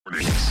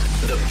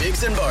The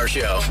Biggs and Bar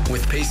Show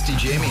with Pasty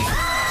Jamie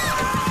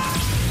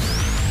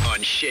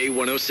on Shea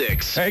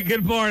 106. Hey,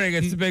 good morning.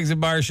 It's the Biggs and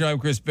Bar Show. I'm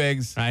Chris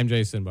Biggs. I'm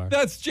Jason Barr.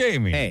 That's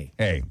Jamie. Hey.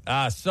 Hey.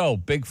 So,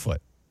 Bigfoot.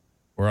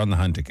 We're on the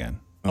hunt again.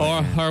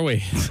 Or are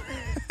we?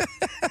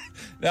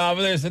 No,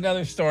 but there's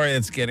another story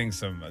that's getting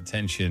some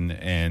attention,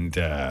 and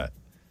I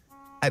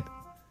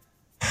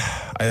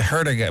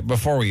heard again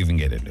before we even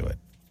get into it.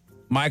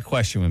 My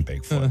question with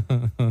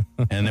Bigfoot,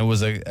 and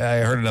I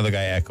heard another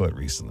guy echo it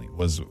recently,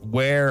 was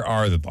where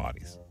are the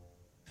bodies?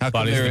 How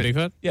come Bodies of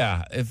Bigfoot?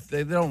 Yeah, if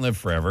they don't live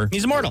forever.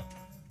 He's immortal.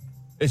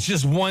 It's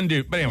just one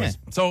dude. But anyways,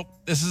 So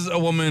this is a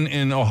woman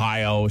in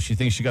Ohio. She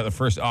thinks she got the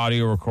first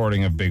audio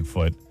recording of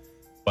Bigfoot,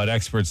 but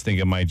experts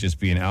think it might just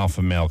be an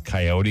alpha male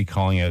coyote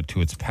calling out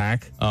to its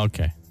pack.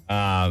 Okay.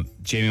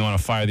 Jamie, want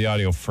to fire the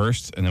audio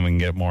first, and then we can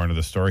get more into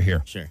the story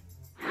here. Sure.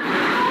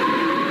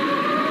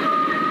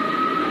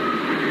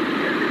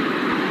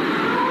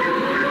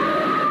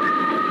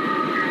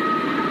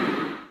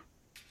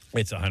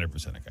 It's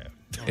 100% a coyote.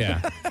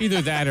 Yeah.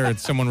 Either that or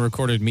it's someone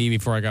recorded me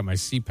before I got my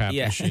CPAP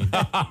machine.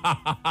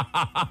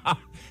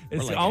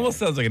 It almost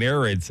sounds like an air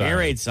raid siren. Air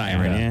raid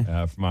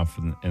siren, from off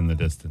in the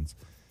distance.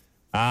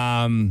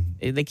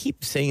 They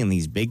keep saying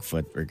these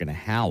Bigfoot are going to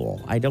howl.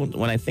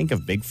 When I think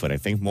of Bigfoot, I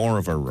think more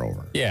of a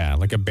roar. Yeah,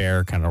 like a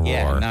bear kind of roar.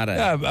 Yeah, not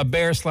a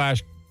bear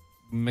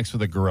 / mixed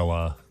with a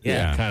gorilla.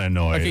 Yeah. Kind of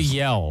noise. like a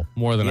yell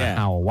more than a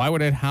howl. Why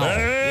would it howl?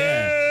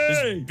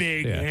 this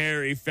big,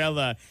 hairy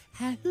fella.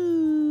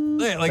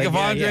 Yeah, like if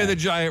Andre the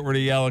Giant were to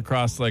yell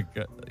across a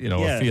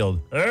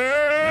field.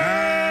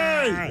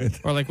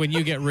 Or like when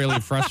you get really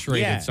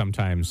frustrated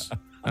sometimes.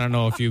 I don't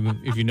know if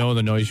you know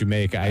the noise you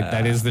make.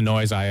 That is the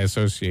noise I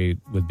associate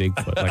with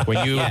Bigfoot. Like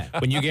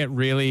when you get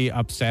really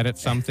upset at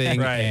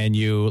something and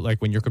you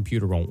like when your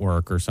computer won't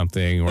work or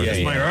something, or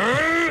you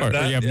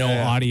have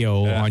no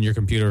audio on your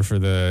computer for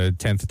the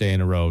 10th day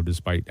in a row,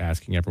 despite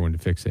asking everyone to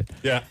fix it.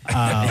 Yeah,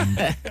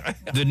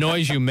 the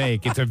noise you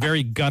make, it's a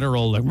very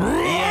guttural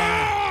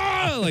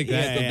like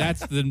that.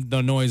 That's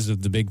the noise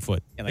of the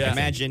Bigfoot. Yeah,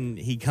 imagine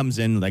he comes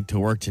in like to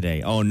work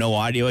today. Oh, no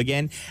audio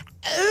again.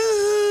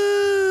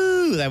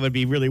 That would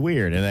be really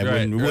weird, and that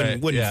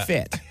wouldn't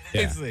fit.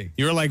 Yeah.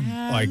 You're like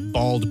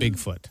bald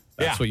Bigfoot.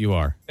 That's what you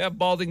are. Yeah,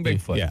 balding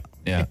Bigfoot.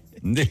 Yeah.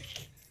 An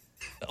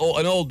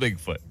old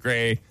Bigfoot,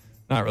 gray,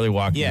 not really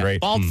walking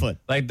great. Bald foot,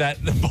 like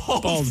that. The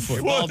bald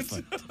foot. Bald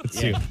foot.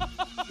 That's you.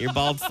 You're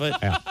bald foot.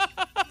 Yeah.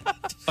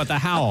 But the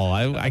howl,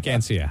 I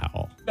can't see a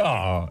howl.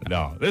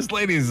 No. This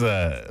lady's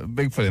a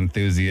Bigfoot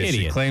enthusiast.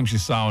 Idiot. She claims she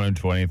saw one in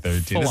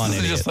 2013.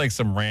 This is just like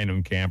some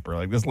random camper.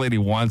 Like this lady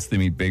wants to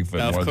meet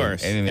Bigfoot more than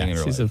anything in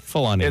her she's life. a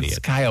full-on idiot. It's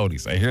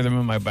coyotes. I hear them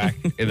in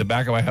the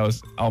back of my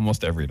house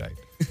almost every night.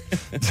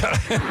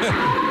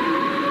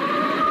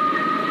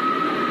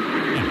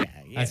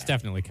 That's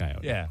definitely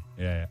coyote. Yeah.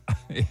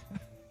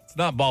 It's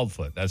not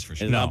baldfoot, that's for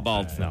sure. It's not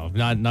bald foot.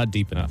 No, not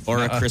deep enough.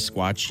 Or a Chris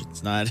Squatch.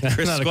 It's not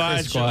Chris Not a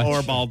Chris Squatch Squatch.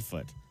 or bald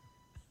foot.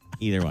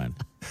 Either one.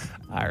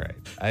 All right.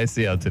 I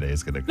see how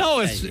today's going to go.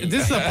 No, this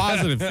is a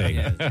positive thing.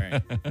 Yeah,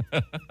 that's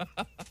right.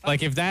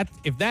 Like if that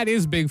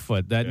is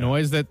Bigfoot, that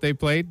noise that they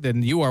played,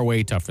 then you are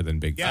way tougher than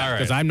Bigfoot. Yeah,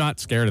 because I'm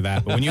not scared of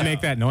that. But when you make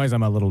that noise,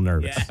 I'm a little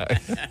nervous.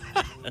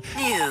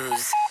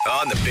 News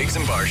on the Biggs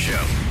and Bar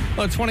Show.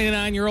 Well, a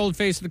 29-year-old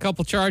faced a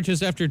couple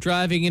charges after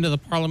driving into the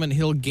Parliament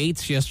Hill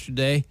gates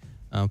yesterday.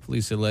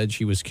 Police allege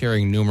he was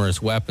carrying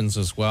numerous weapons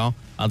as well.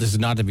 This is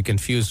not to be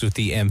confused with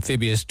the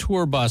amphibious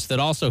tour bus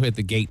that also hit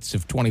the gates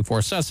of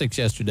 24 Sussex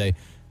yesterday.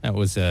 That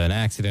was an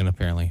accident,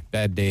 apparently.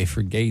 Bad day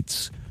for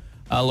gates.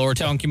 Lower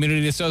Town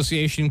Community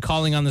Association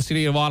calling on the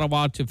city of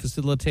Ottawa to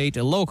facilitate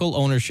a local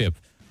ownership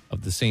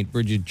of the St.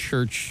 Bridget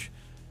Church.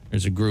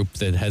 There's a group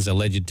that has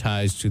alleged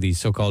ties to the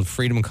so-called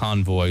Freedom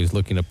Convoys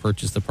looking to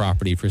purchase the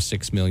property for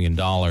 $6 million.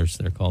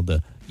 They're called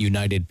the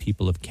United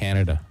People of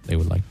Canada. They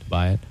would like to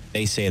buy it.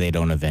 They say they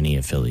don't have any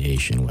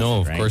affiliation with it, No,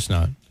 of right? course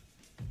not.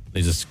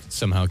 They just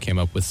somehow came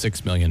up with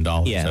 $6 million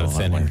out of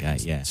thin one air.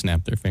 guy,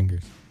 Snapped their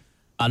fingers.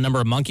 A number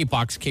of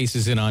monkeypox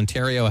cases in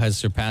Ontario has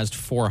surpassed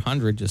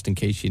 400, just in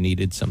case you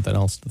needed something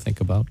else to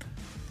think about.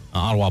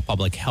 Ottawa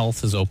Public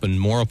Health has opened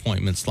more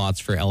appointment slots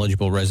for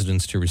eligible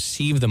residents to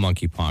receive the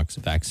monkeypox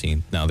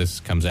vaccine. Now, this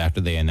comes after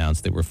they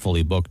announced they were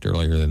fully booked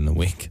earlier in the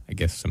week. I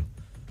guess some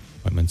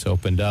appointments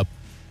opened up.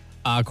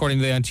 According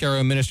to the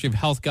Ontario Ministry of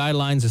Health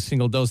guidelines, a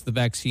single dose of the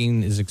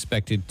vaccine is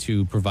expected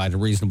to provide a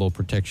reasonable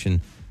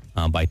protection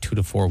by 2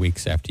 to 4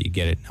 weeks after you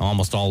get it. Now,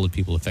 almost all the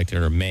people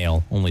affected are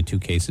male. Only 2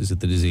 cases of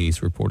the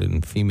disease reported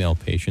in female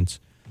patients.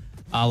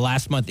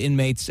 Last month,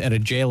 inmates at a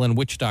jail in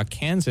Wichita,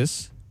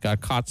 Kansas, got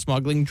caught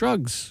smuggling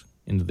drugs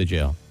into the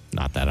jail.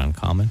 Not that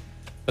uncommon.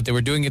 But they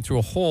were doing it through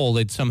a hole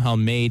they'd somehow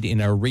made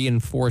in a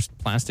reinforced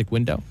plastic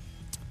window.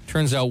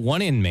 Turns out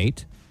one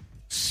inmate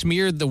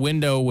smeared the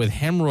window with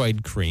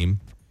hemorrhoid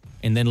cream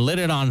and then lit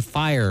it on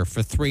fire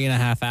for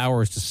 3.5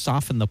 hours to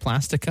soften the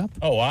plastic up.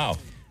 Oh, wow.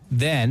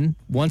 Then,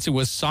 once it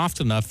was soft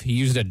enough, he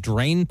used a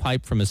drain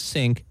pipe from a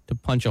sink to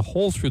punch a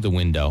hole through the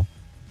window.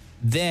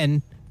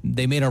 Then,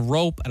 they made a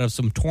rope out of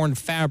some torn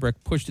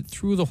fabric, pushed it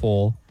through the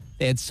hole.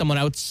 They had someone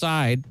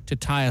outside to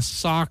tie a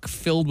sock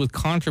filled with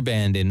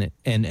contraband in it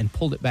and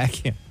pulled it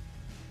back in.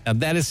 Now,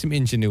 that is some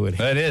ingenuity.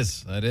 That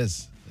is.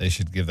 They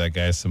should give that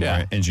guy some Yeah.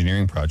 more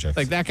engineering projects.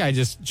 Like, that guy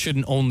just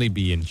shouldn't only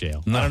be in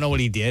jail. No. I don't know what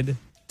he did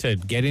to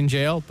get in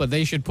jail, but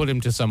they should put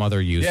him to some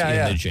other use in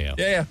the jail.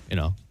 Yeah. You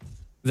know,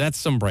 that's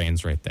some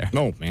brains right there.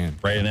 Oh, man.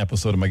 Write an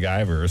episode of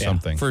MacGyver or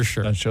something. for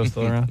sure. That show's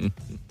still around?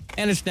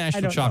 And it's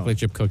National Chocolate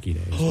Chip Cookie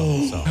Day as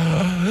well.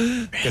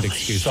 So good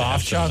excuse.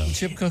 Soft to have chocolate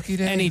some chip cookie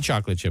day? Any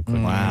chocolate chip cookie.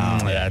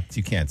 Wow.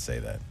 You can't say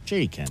that. Sure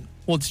you can.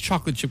 Well, it's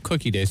chocolate chip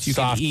cookie day. So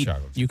Soft you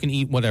chocolate. can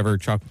eat whatever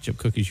chocolate chip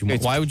cookies you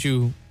want. Why would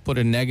you put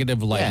a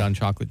negative light on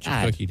chocolate chip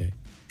cookie day?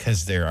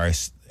 Because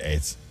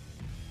it's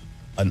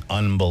an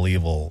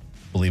unbelievable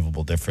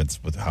difference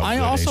with how I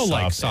good also a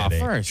like soft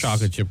soft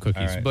chocolate chip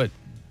cookies, All right.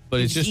 but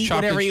it's just eat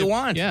chocolate whatever you chip-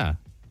 want. Yeah,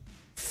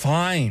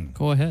 Fine.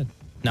 go ahead.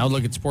 Now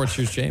look at sports.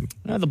 Here's Jamie.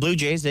 The Blue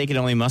Jays, they can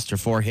only muster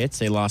 4 hits.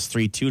 They lost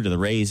 3-2 to the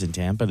Rays in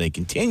Tampa. They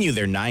continue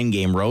their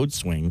 9-game road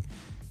swing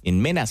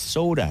in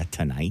Minnesota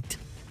tonight.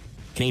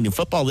 Canadian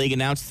Football League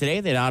announced today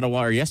that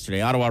Ottawa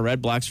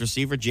Red Blacks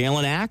receiver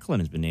Jalen Acklin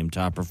has been named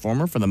top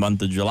performer for the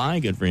month of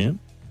July. Good for him.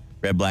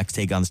 Red Blacks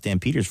take on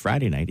Stampeders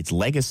Friday night. It's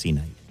legacy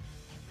night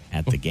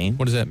at the game.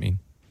 What does that mean?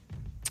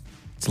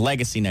 It's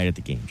legacy night at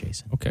the game,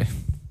 Jason. Okay.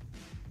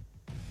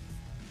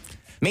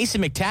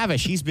 Mason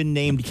McTavish, he's been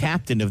named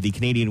captain of the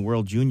Canadian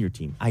World Junior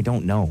team. I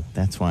don't know.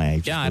 That's why I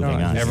just I don't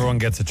moving know. on. Everyone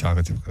gets a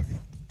chocolate chip cookie.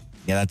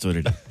 Yeah, that's what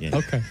it is. Yeah.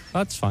 Okay,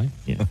 that's fine.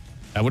 Yeah.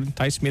 That would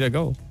entice me to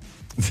go.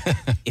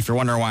 If you're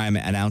wondering why I'm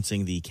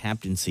announcing the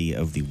captaincy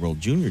of the World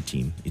Junior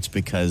team, it's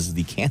because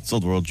the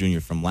canceled World Junior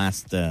from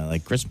last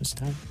Christmas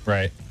time.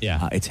 Right.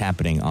 Yeah. It's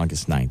happening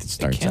August 9th. It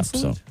starts up.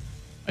 canceled?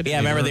 So yeah,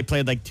 remember they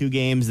played like 2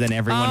 games, then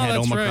everyone had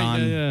that's right.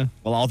 Omicron. Yeah.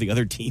 Well, all the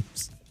other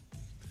teams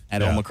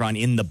had Yeah. Omicron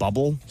in the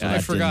bubble, so I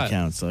that forgot. didn't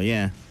count. So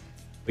yeah,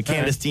 but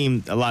Canada's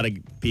team, a lot of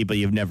people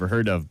you've never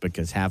heard of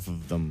because half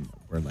of them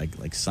were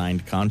like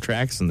signed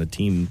contracts, and the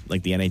team,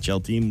 like the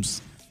NHL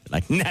teams,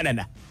 like no,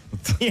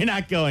 you're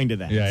not going to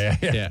that.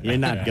 Yeah. You're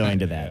not going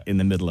to that in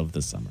the middle of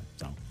the summer.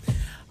 So,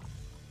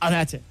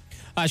 that's it.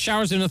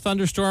 Showers in a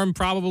thunderstorm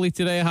probably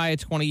today, high at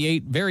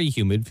 28. Very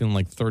humid, feeling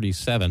like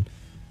 37.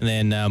 And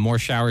then more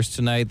showers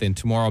tonight. Then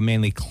tomorrow,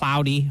 mainly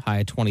cloudy, high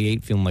at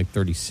 28, feeling like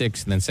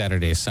 36. And then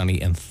Saturday is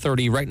sunny and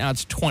 30. Right now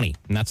it's 20,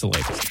 and that's the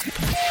latest.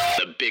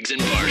 The Biggs and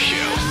Bar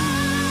Show.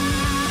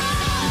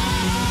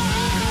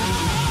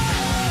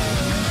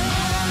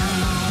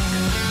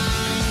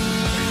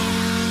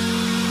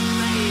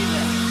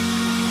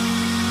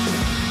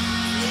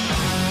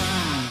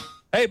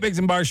 Hey, Biggs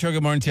and Bar Show.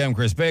 Good morning, Tim.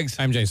 Chris Biggs.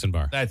 I'm Jason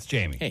Barr. That's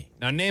Jamie. Hey.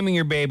 Now, naming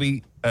your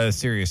baby, a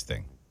serious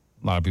thing.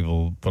 A lot of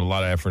people put a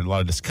lot of effort, a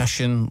lot of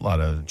discussion, a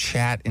lot of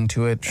chat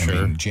into it. I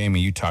mean, Jamie,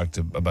 you talked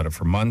about it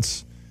for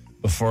months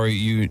before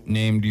you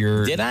named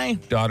your Did I?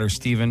 daughter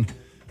Steven.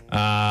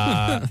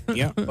 Yeah.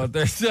 But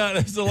there's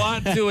a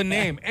lot to a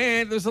name,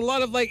 and there's a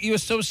lot of you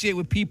associate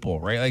with people,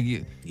 right? Like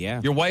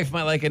your wife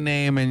might like a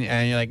name, and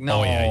you're like,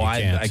 no,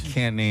 I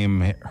can't name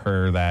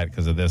her that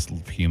because of this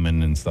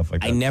human and stuff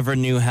like that. I never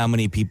knew how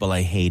many people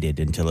I hated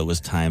until it was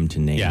time to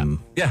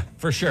name Yeah,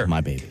 for sure.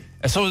 my baby.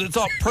 So it's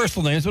all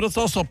personal names, but it's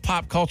also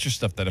pop culture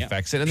stuff that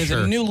affects it. And there's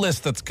a new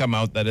list that's come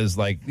out that is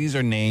these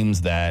are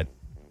names that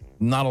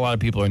not a lot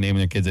of people are naming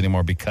their kids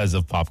anymore because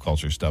of pop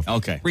culture stuff.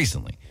 Okay.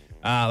 Recently.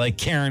 Like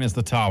Karen is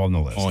the top on the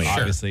list. Oh, yeah.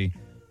 Obviously,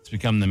 it's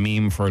become the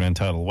meme for an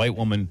entitled white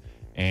woman,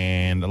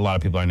 and a lot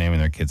of people are naming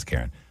their kids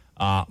Karen.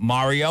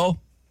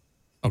 Mario,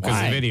 Because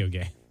Why? the video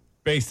game.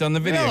 based on the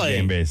video Really?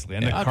 game, basically.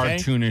 And the Okay.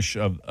 cartoonish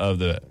of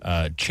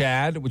the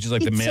Chad, which is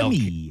like the It's male.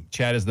 me.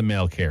 Chad is the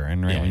male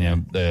Karen, right? Yeah, When you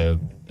have the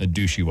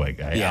douchey white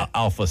guy. Yeah.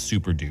 Alpha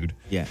super dude.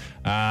 Yeah.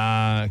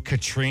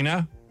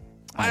 Katrina.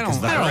 I don't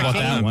 'cause the know about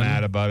hurricane? that one.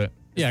 Mad about it.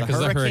 Yeah, because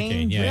the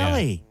hurricane. Yeah,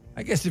 Really?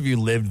 I guess if you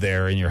lived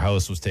there and your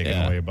house was taken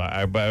Yeah. away but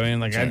I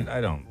mean,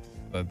 I don't.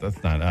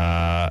 That's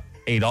not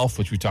Adolf,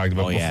 which we talked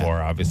about Oh, yeah.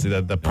 before. Obviously,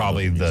 that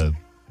probably the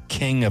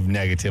king of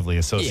negatively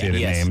associated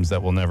yes. names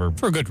that will never.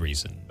 For good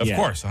reason. Of Yeah.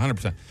 course,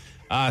 100%.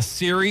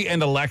 Siri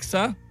and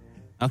Alexa.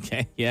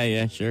 Okay.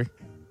 Yeah, sure.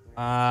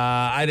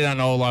 I did not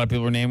know a lot of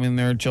people were naming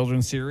their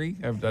children Siri.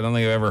 I don't think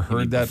I've ever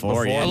heard that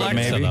before. yeah. but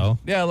Alexa, maybe. though.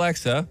 Yeah,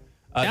 Alexa.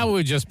 That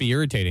would just be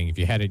irritating if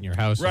you had it in your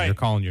house Right. and you're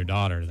calling your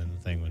daughter, then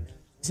the thing would.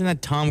 Isn't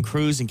that Tom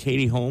Cruise and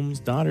Katie Holmes'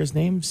 daughter's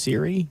name?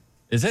 Siri?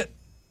 Is it?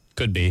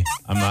 Could be.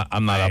 I'm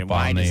not up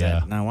Why on does the.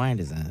 that? No, why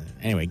does that?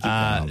 Anyway, keep going.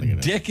 I'll look it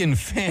up. Dick and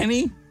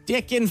Fanny.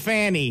 Dick and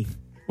Fanny.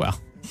 Well,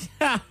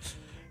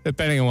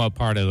 depending on what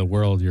part of the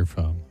world you're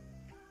from.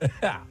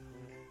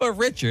 But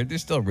Richard,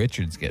 there's still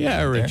Richards getting. Yeah,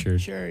 out there.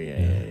 Richard. Sure,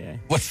 yeah.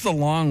 What's the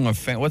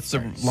What's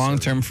the long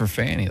term for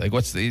Fanny? Like,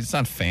 it's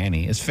not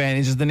Fanny.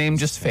 Is the name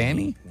just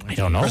Fanny? I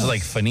don't know. Or is it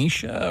like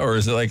Phoenicia? Or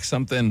is it like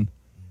something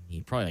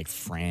Probably like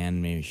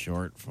Fran, maybe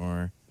short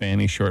for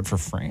Fanny short for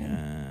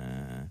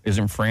Fran?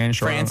 Isn't Fran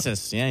short?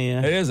 Francis. Yeah.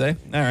 It is, eh?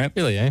 All right.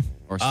 Really, eh?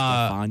 Or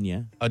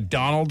Stefania. A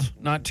Donald,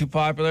 not too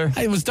popular.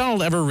 Was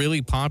Donald ever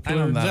really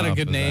popular? I Is don't know that a if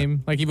good it's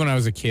name? Like, even when I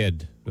was a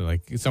kid,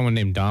 like someone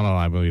named Donald,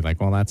 I would be like,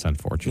 well, that's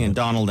unfortunate. And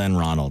Donald and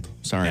Ronald.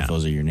 Sorry if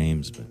those are your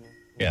names, but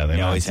Yeah,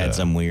 They always had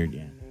some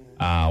weird,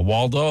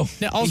 Waldo.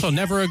 Yeah, also,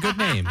 never a good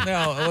name.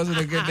 No, it wasn't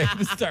a good name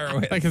to start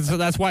with. Like, so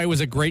that's why it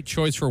was a great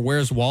choice for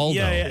Where's Waldo?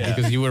 Yeah.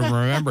 Because you would have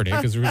remembered it,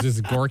 because there was this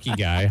gorky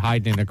guy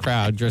hiding in a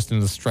crowd dressed in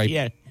a striped,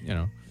 Yeah.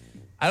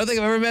 I don't think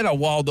I've ever met a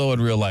Waldo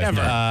in real life.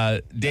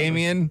 Never.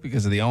 Damien,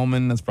 because of the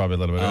Omen, that's probably a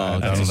little bit. I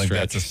that's don't a think stretch.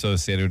 that's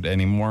associated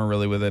anymore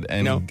really with it.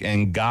 And No.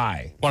 and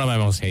Guy. One of my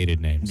most hated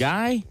names.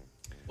 Guy?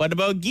 What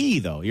about Guy,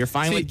 though? You're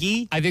fine with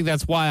Guy? I think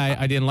that's why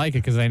I didn't like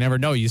it, because I never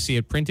know. You see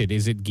it printed.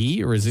 Is it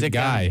Guy or is it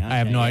Guy? Guy? I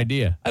have Okay, no yeah.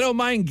 idea. I don't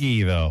mind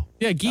Guy though.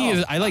 Yeah, Guy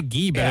is. I like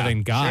Guy better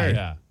than Guy. Sure,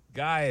 yeah.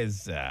 Guy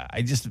is.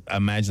 I just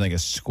imagine like a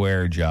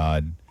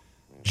square-jawed,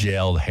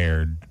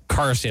 jailed-haired.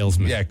 Car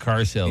salesman. Yeah,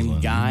 car salesman.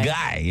 And Guy?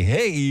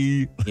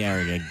 Hey.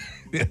 Yeah,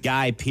 or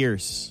Guy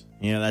Pierce.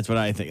 That's what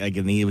I think. Like,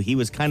 and he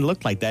was kind of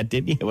looked like that,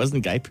 didn't he? It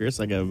wasn't Guy Pierce,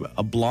 like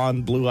a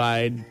blonde,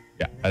 blue-eyed,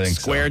 Yeah, I think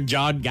so.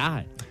 square-jawed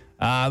guy.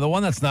 The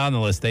one that's not on the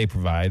list they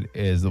provide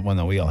is the one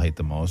that we all hate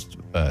the most,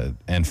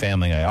 and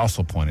Family Guy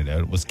also pointed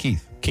out, was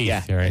Keith. Keith.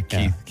 Yeah. Right.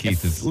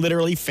 Keith is,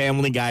 Literally,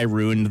 Family Guy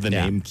ruined the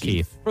name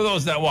Keith. for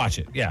those that watch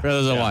it, yeah. For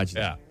those that watch it.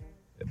 Yeah.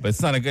 But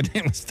it's not a good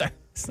name to start.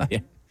 It's not. Yeah.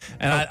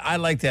 And I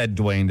like to add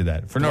Dwayne to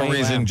that, for no Dwayne,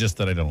 reason, wow. just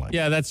that I don't like.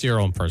 Yeah, that's your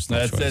own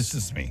personal choice. That's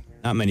just me.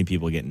 Not many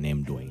people get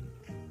named Dwayne.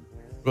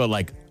 Well,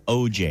 like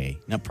OJ.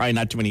 Probably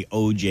not too many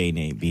OJ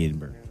named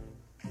Beatenberg.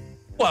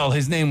 Well,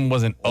 his name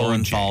wasn't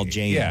Orenthal OJ.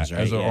 James, Yeah, right? it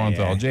was Yeah, Orenthal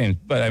yeah. James.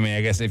 But I mean,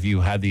 I guess if you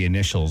had the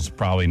initials,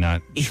 probably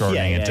not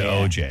shortening it to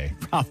OJ.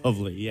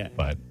 Probably, yeah.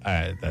 But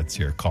that's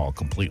your call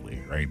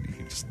completely, right? You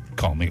can just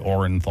call me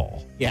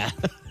Orenthal. Yeah.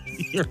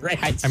 You're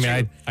right. I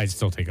mean, I'd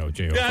still take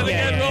OJ. Yeah, I over think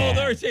Waldo. I'd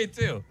roll with OJ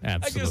too. I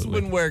just Absolutely.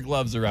 wouldn't wear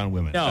gloves around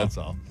women. No. That's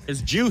all.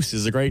 His Juice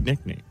is a great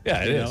nickname.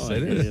 Yeah, it is.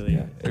 It is. Really,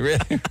 Yeah, it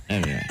really.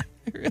 Anyway.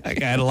 That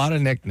guy had a lot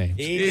of nicknames.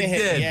 He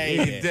did. Yeah, He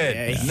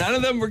did. Yeah. None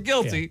of them were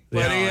guilty,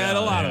 but he had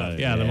a lot of them.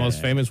 Yeah, the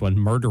most famous one,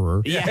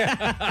 Murderer.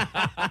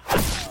 The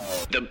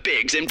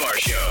Biggs and Bar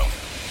Show.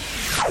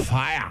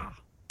 Fire.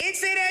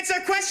 Instant answer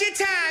question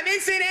time.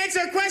 Instant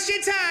answer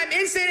question time.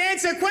 Instant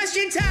answer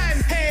question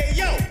time. Hey,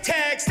 yo,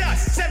 text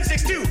us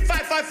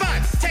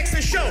 762-555. Text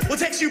the show. We'll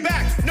text you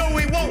back. No,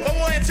 we won't, but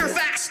we'll answer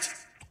fast.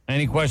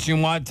 Any question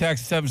you want,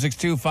 text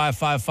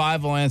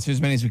 762-555. We'll answer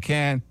as many as we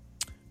can.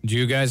 Do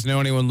you guys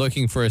know anyone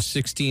looking for a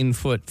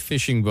 16-foot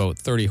fishing boat,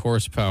 30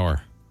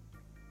 horsepower?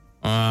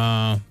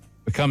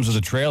 It comes with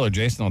a trailer.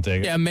 Jason will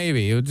take it. Yeah,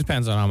 maybe. It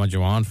depends on how much you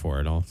want for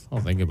it. I'll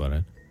think about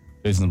it.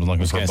 Jason's been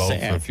looking for a gonna boat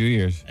say, for a few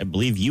years. I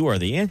believe you are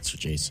the answer,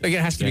 Jason. Like,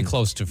 it has to be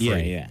close to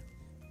free. Yeah.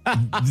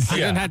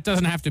 It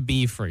doesn't have to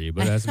be free,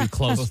 but it has to be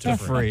close to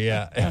free. Free,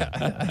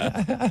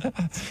 yeah.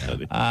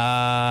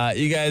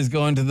 You guys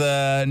going to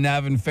the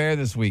Navin Fair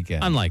this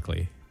weekend?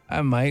 Unlikely.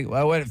 I might.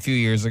 I went a few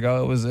years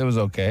ago. It was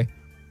okay.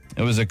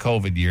 It was a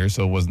COVID year,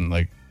 so it wasn't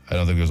like, I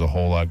don't think there was a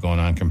whole lot going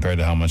on compared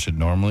to how much it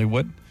normally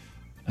would.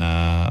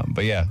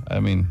 But yeah, I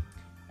mean,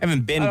 I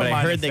haven't been, I don't but I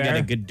mind heard the they got fair.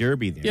 a good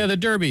derby there. Yeah, the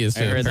Derby is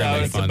I heard that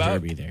apparently was fun. a about-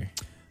 derby there.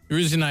 The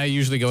reason I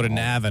usually go to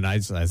Navan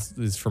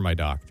is for my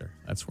doctor.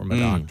 That's where my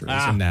doctor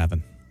is, in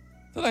Navan.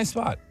 it's a nice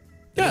spot.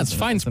 Yeah, it's a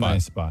fine It's a spot.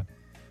 nice spot.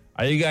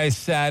 Are you guys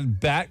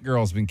sad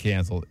Batgirl's been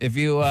canceled? If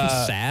you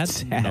Sad?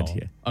 No.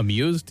 yeah.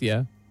 Amused?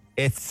 Yeah.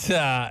 It's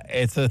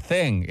a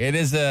thing. It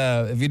is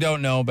if you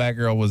don't know,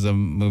 Batgirl was a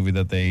movie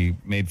that they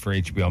made for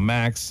HBO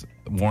Max,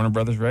 Warner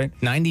Brothers, right?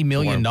 $90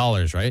 million,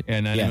 right? Yeah,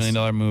 $90 Yes. million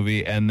dollar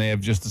movie, and they have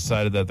just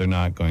decided that they're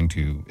not going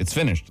to. It's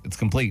finished. It's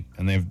complete,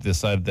 and they've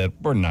decided that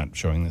we're not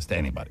showing this to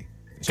anybody.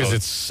 Because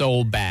it's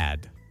so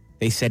bad.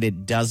 They said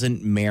it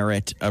doesn't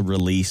merit a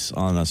release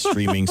on a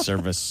streaming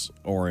service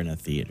or in a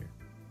theater.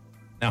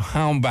 Now,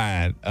 how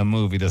bad a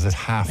movie does it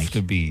have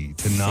to be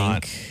to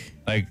not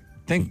think?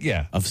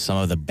 Yeah, Of some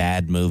of the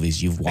bad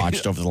movies you've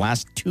watched over the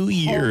last 2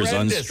 years on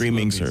Horrendous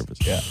streaming movies. service.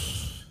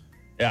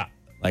 Yeah.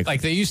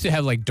 Like they used to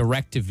have like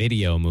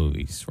direct-to-video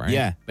movies, right?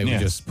 Yeah. They would Yeah.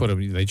 just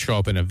they'd show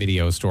up in a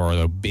video store or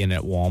they'll bin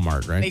at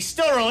Walmart, right?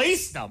 still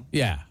released them.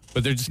 Yeah,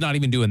 but they're just not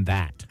even doing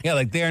that. Yeah,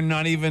 like they are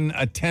not even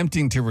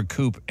attempting to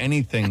recoup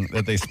anything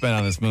that they spent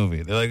on this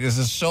movie. They're like, this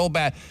is so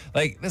bad.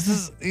 Like,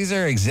 these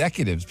are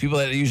executives, people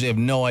that usually have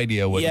no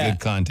idea what Yeah. good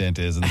content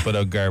is and put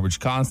out garbage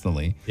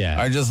constantly. Yeah.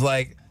 Are just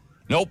like,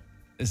 nope,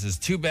 this is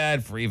too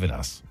bad for even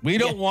us. We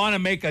don't want to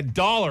make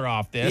 $1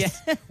 off this.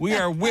 Yeah. We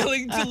are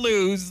willing to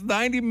lose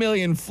 $90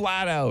 million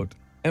flat out.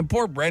 And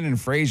poor Brendan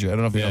Fraser. I don't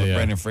know if you know the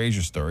Brendan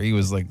Fraser story. He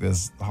was like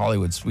this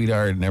Hollywood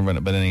sweetheart and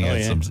everyone, but then he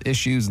had some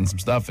issues and some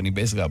stuff, and he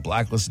basically got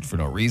blacklisted for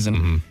no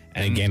reason.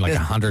 And he gained like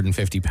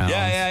 150 pounds.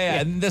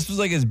 Yeah. And this was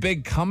like his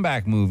big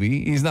comeback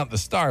movie. He's not the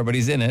star, but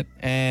he's in it.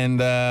 And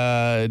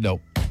nope.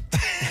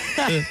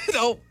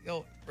 Nope.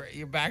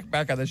 You're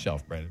back on the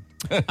shelf, Brendan.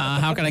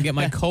 How can I get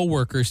my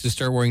coworkers to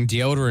start wearing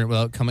deodorant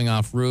without coming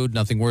off rude?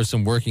 Nothing worse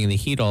than working in the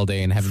heat all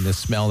day and having to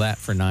smell that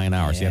for 9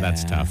 hours. Yeah,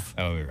 that's tough.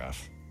 That would be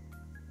rough.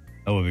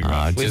 That would be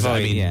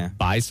rough.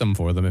 Buy some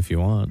for them if you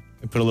want.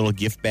 Put a little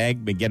gift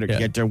bag, but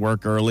get to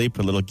work early.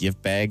 Put little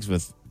gift bags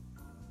with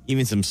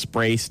even some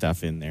spray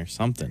stuff in there.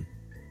 Something.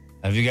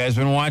 Have you guys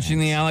been watching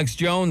the Alex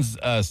Jones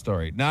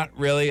story? Not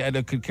really. I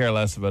could care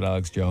less about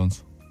Alex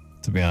Jones,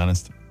 to be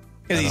honest.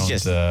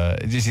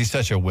 Because he's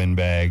such a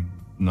windbag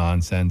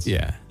nonsense.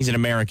 Yeah. he's an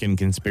American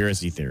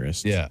conspiracy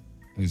theorist. Yeah.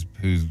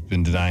 Who's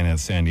been denying that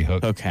Sandy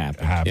Hook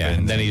happened. Yeah,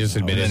 and then he just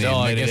admitted, then he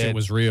I admitted guess it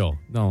was real.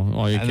 No,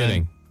 oh, you're And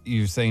kidding. then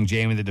you're saying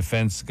Jamie, the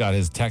defense, got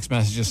his text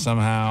messages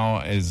somehow.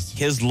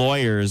 His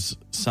lawyers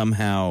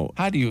somehow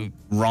How do you...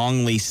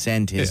 wrongly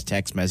sent his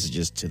text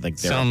messages to their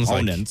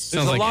opponents.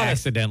 Sounds a like lot of-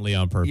 accidentally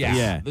on purpose.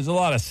 Yeah. There's a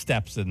lot of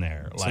steps in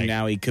there. So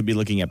now he could be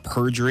looking at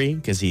perjury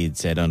because he had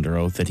said under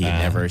oath that he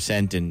had never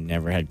sent and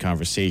never had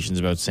conversations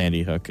about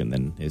Sandy Hook, and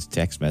then his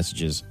text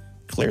messages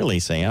clearly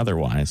say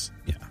otherwise.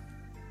 Yeah.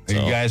 Are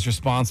you guys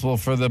responsible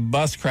for the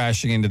bus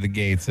crashing into the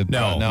gates?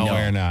 No,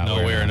 we're not. No,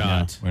 we're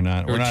not. We're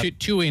not. There were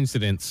two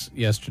incidents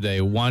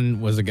yesterday.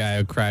 One was a guy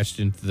who crashed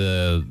into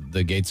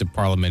the gates of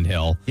Parliament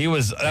Hill. That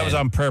was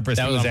on purpose.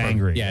 He was on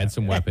angry. Yeah, had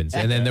some weapons.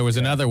 And then there was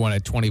another one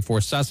at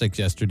 24 Sussex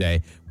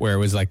yesterday where it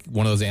was like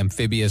one of those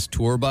amphibious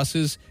tour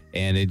buses,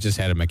 and it just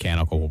had a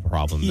mechanical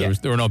problem. Yeah.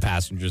 There were no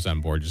passengers on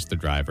board, just the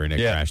driver, and it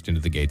crashed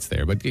into the gates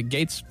there. But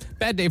Gates,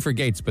 bad day for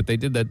Gates, but they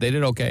did that. They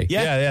did okay.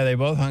 Yeah. They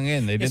both hung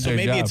in. They did So their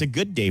maybe job. it's a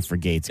good day for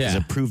Gates because Yeah.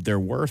 it proved their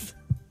worth.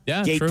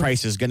 Yeah, Gate true.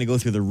 price is going to go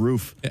through the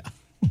roof.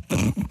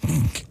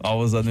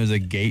 All of a sudden, there's a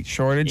gate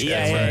shortage. Yeah,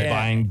 Everyone's yeah, yeah.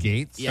 buying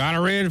gates.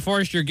 Gotta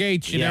reinforce your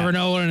gates. You Yeah. never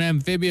know when an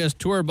amphibious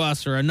tour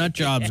bus or a nut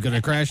job's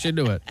gonna crash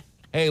into it.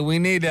 Hey, we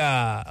need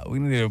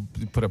to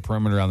put a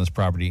perimeter on this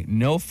property.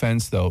 No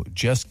fence though,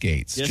 just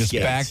gates, Just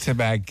gates.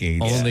 back-to-back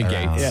gates. Only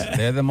around. gates. Yeah.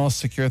 They're the most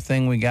secure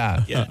thing we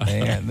got.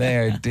 Yeah. They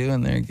are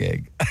doing their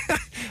gig.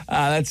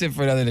 That's it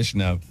for another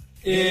edition of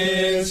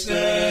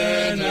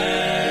Instant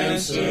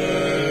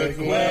Answer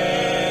Question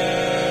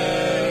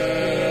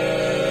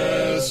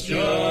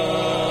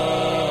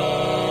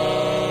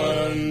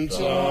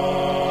Time.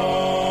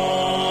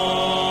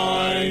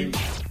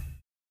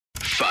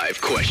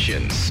 5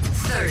 questions.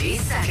 30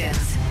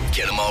 seconds.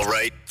 Get them all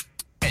right,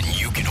 and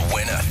you can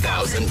win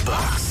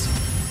 $1,000.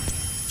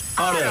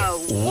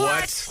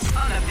 What?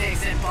 On the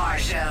Biggs and Bar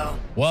Show.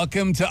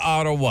 Welcome to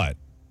OttaWHAT.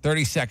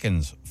 30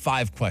 seconds,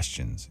 5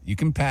 questions. You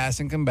can pass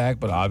and come back,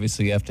 but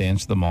obviously you have to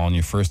answer them all, and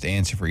your first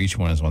answer for each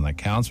one is one that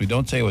counts. We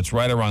don't tell you what's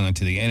right or wrong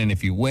until the end, and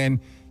if you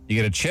win, you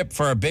get a chip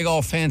for a big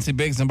old fancy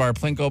Biggs and Bar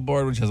Plinko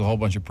board, which has a whole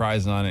bunch of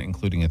prizes on it,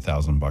 including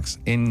 $1,000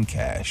 in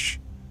cash.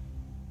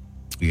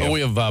 We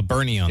have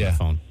Bernie on the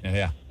phone.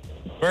 Yeah.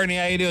 Bernie,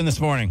 how you doing this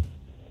morning?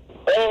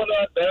 Oh,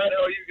 not bad.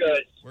 How are you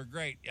guys? We're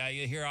great.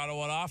 You hear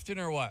OttaWHAT often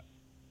or what?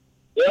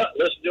 Yeah,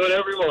 listen to it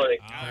every morning.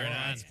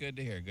 That's good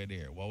to hear. Good to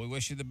hear. Well, we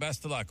wish you the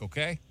best of luck,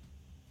 okay?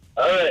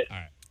 All right.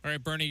 All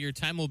right, Bernie, your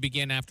time will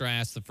begin after I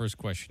ask the first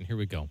question. Here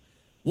we go.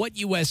 What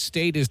U.S.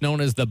 state is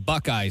known as the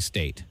Buckeye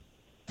State?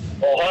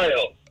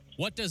 Ohio.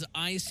 What does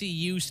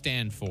ICU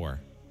stand for?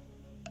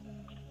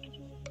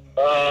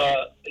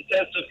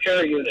 Intensive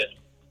care unit.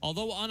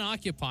 Although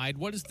unoccupied,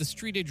 what is the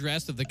street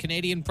address of the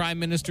Canadian Prime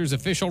Minister's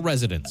official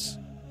residence?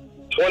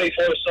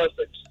 24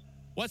 Sussex.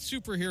 What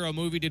superhero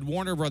movie did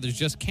Warner Brothers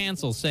just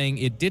cancel, saying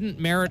it didn't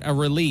merit a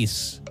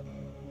release?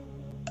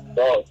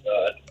 Oh,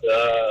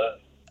 God.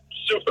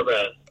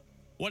 Superman.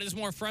 What is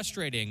more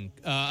frustrating,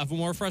 a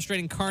more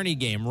frustrating carny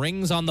game,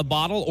 rings on the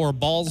bottle or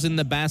balls in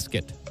the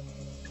basket?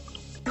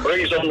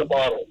 Rings on the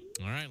bottle.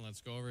 All right,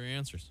 let's go over your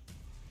answers.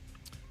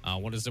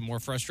 What is a more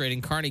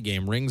frustrating carny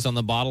game, rings on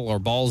the bottle or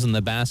balls in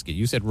the basket?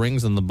 You said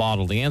rings on the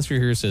bottle. The answer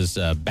here says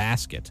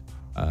basket.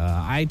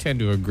 I tend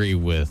to agree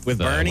with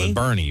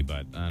Bernie?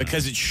 But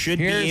Because it should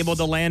be able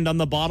to land on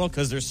the bottle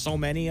because there's so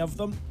many of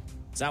them.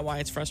 Is that why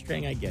it's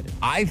frustrating? I get it.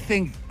 I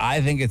think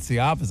it's the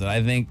opposite.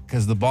 I think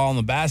because the ball in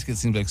the basket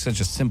seems like such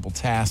a simple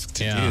task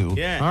to do.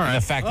 Yeah. All right. And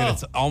the fact that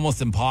it's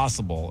almost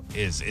impossible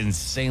is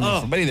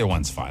insanely. But either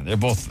one's fine. They're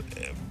both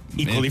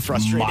Equally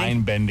frustrating.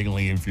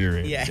 mind-bendingly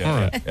infuriating.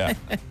 Yeah. Yeah.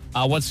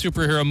 what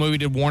superhero movie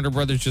did Warner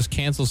Brothers just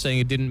cancel, saying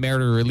it didn't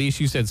merit a release?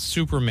 You said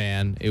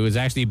Superman. It was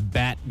actually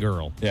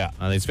Batgirl. Yeah.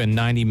 They spent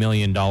 $90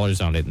 million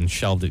on it and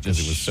shelved it because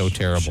it was so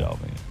terrible.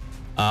 Shelving it.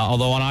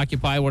 Although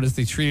unoccupied, what is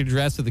the street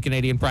address of the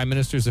Canadian Prime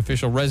Minister's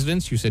official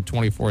residence? You said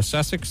 24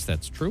 Sussex.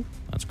 That's true.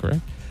 That's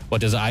correct.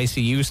 What does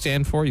ICU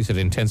stand for? You said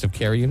intensive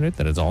care unit.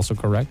 That is also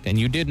correct. And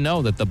you did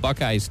know that the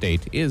Buckeye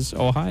State is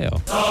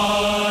Ohio.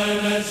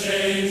 Time and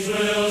change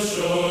will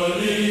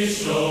surely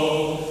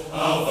show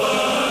how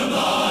firm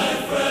thy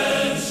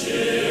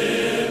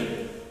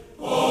friendship.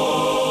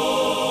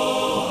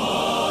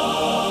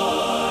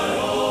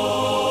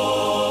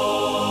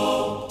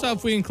 So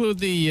if we include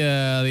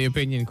the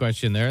opinion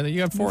question there,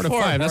 you got 4 to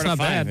 5. That's not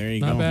bad. There you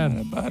not go.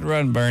 bad. Bad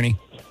run, Bernie.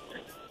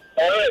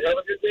 All right. Have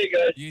a good day,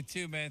 guys. You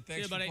too, man. Thanks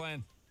See you, for buddy.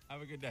 playing.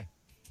 Have a good day.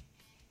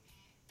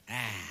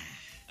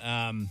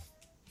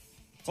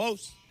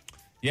 Close.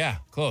 Yeah,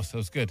 close. That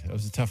was good. That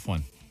was a tough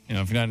one. You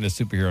know, if you're not into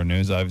superhero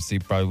news, obviously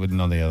you probably wouldn't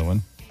know the other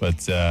one.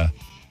 But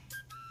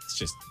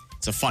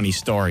It's a funny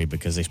story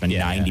because they spent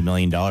 $90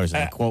 million. And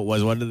the quote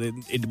was,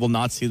 it will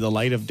not see the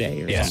light of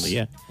day or something.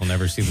 Yeah. We'll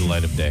never see the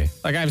light of day.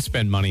 Like, I've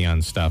spent money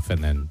on stuff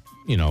and then,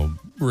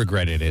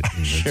 regretted it.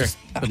 And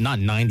but not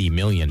 $90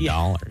 million.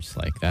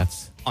 Like,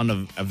 that's...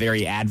 On a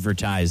very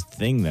advertised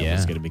thing that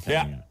was going to be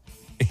coming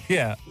out.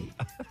 Yeah.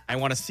 I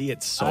want to see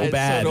it so So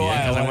bad. do I.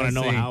 Because I I want to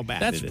know wanna see. how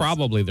bad That's it is.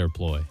 probably their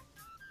ploy.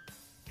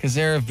 Because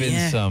there have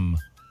been some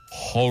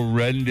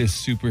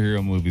horrendous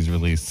superhero movies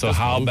released. So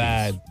how movies.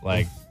 bad,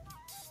 like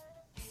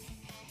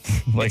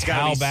It's gotta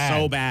how be bad?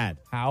 so bad.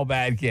 How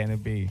bad can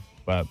it be?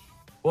 But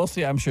we'll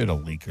see. I'm sure it'll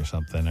leak or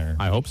something. Or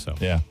I hope so.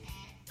 yeah,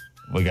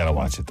 we gotta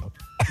watch it though.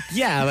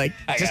 Yeah, like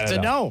I just gotta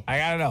to know. I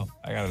gotta know.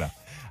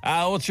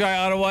 We'll try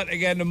OttaWHAT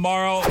again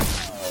tomorrow.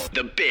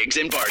 The Bigs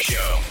and Bar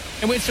Show.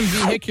 And we had some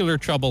vehicular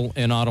trouble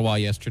in Ottawa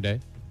yesterday.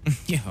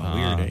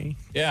 Yeah, weird, eh?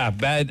 Yeah,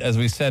 bad. As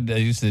we said,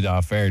 you said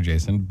off air,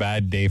 Jason.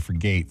 Bad day for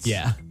Gates.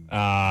 Yeah.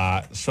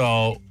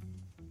 So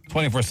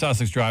 24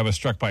 Sussex Drive was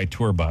struck by a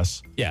tour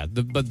bus. Yeah,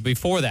 but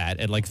before that,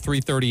 at like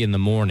 3:30 in the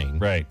morning,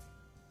 Right.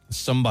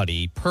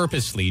 somebody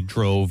purposely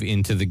drove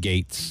into the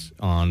gates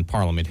on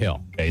Parliament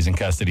Hill. Yeah, he's in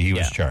custody. He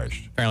was Yeah.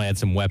 charged. Apparently had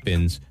some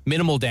weapons.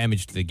 Minimal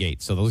damage to the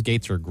gates, so those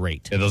gates are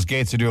great. Yeah, those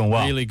gates are doing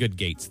well. Really good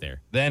gates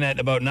there. Then at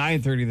about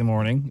 9:30 in the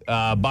morning,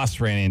 a bus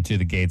ran into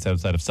the gates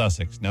outside of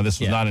Sussex. Now, this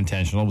was Yeah. not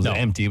intentional. It was No.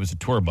 empty. It was a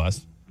tour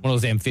bus. One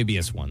of those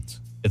amphibious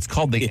ones. It's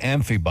called the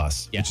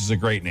Amphibus, Yeah. which is a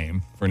great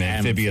name for an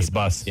amphibious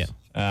bus. Yeah.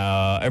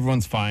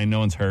 Everyone's fine. No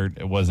one's hurt.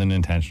 It wasn't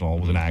intentional. It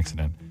was an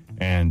accident.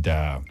 And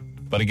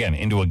but again,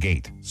 into a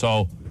gate.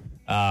 So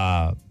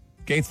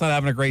Gates not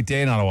having a great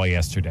day in Ottawa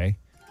yesterday.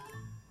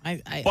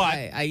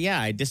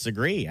 I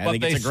disagree. I But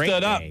think they it's a great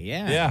stood up. day.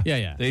 Yeah.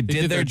 Yeah. They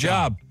did their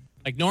job.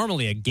 Like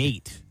normally a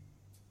gate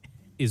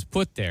is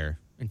put there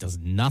and does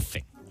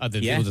nothing. Other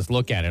Yeah. people just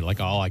look at it like,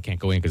 oh, I can't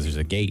go in because there's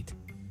a gate.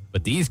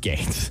 But these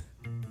gates,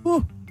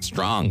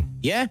 strong.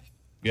 Yeah.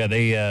 Yeah,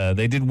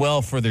 they did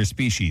well for their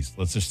species.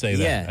 Let's just say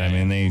that. Yeah. I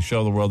mean, they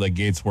show the world that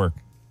gates work.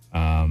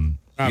 You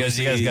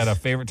guys got a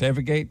favorite type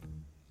of gate?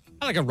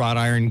 I like a wrought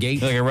iron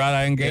gate. Like a wrought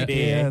iron gate? Yeah.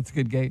 Yeah, it's a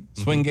good gate.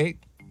 Swing gate?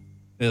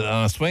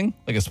 On a swing?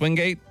 Like a swing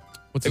gate?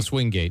 What's a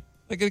swing gate?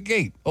 Like a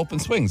gate. Open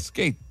swings.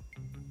 Gate.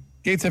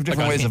 Gates have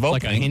different ways of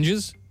Like opening. on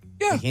hinges?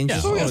 Yeah.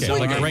 hinges? So, yeah, Okay, swing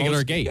like a gate.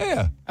 regular gate.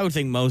 Yeah. I would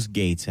think most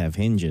gates have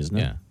hinges, no?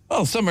 Yeah.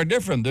 Well, some are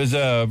different. There's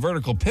a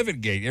vertical pivot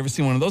gate. You ever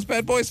seen one of those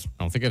bad boys?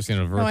 I don't think I've seen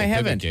a vertical I pivot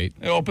haven't. gate.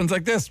 It opens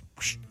like this.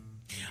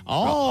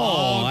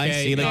 Oh, I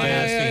okay. see. Like Oh, the,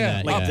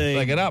 yeah. Like Up, the,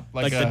 like it up.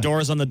 like a- the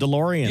doors on the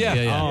DeLorean. Yeah.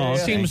 Yeah. Oh,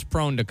 okay. Seems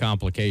prone to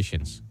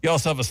complications. You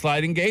also have a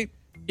sliding gate.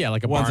 Yeah,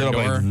 like a Ones barn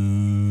that door.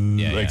 open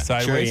Yeah, like yeah.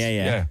 sideways. Sure,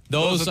 yeah.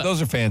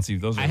 Those are fancy.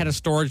 Those are, I had a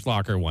storage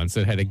locker once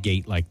that had a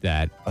gate like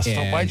that.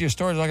 and- why'd your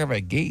storage locker have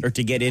a gate? Or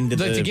to get into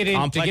the to get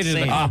complex. into the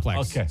thing.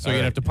 complex. okay. So All you'd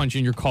right. have to punch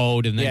in your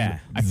code, and then Yeah.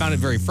 I found it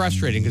very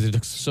frustrating because it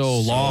took so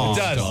long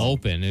does. to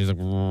open. It was like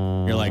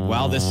You're like,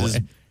 wow, this is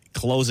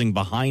closing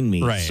behind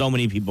me. Right. So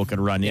many people could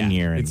run in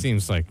here and It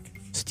seems like Oh,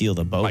 steal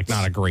the boats.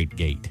 not a great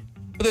gate.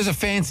 But there's a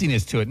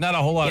fanciness to it. Not a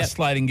whole lot Yep. of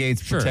sliding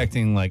gates Sure.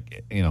 protecting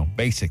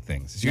basic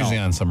things. It's usually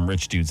on some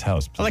rich dude's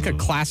house. I like a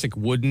classic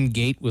wooden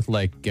gate with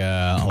like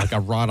a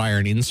wrought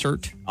iron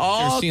insert. Oh,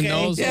 You ever seen okay.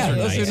 those? Yeah,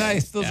 those are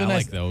nice. Those Yeah, are I nice.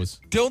 like those.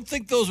 Don't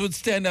think those would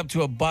stand up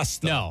to a bus,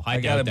 though. No, I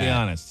gotta doubt be that.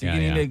 honest. Yeah,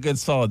 You need yeah. a good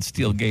solid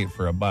steel gate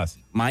for a bus.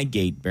 My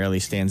gate barely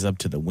stands up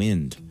to the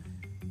wind.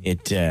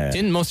 It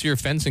Didn't most of your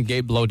fence and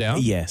gate blow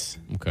down? yes,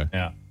 Okay.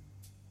 Yeah.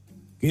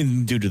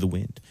 due to the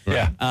wind.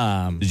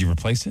 Yeah. Did you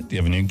replace it? Do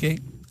you have a new gate?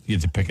 You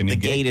have to pick a new The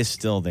gate. gate is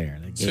still there.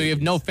 The So gate you have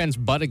is- no fence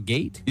but a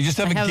gate? You just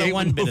have I a have gate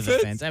one with bit no of a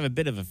fence? fence. I have a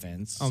bit of a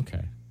fence.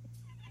 Okay.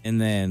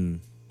 And then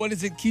What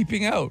is it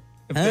keeping out?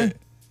 If Huh?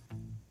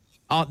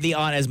 the-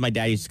 as my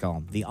dad used to call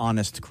them, the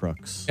honest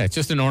crooks. Yeah, it's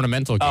just an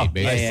ornamental gate, I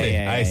basically. see.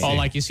 yeah, I yeah, see. Oh,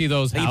 like you see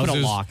those You put a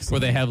houses lock where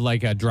they have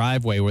like a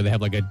driveway where they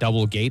have like a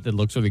double gate that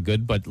looks really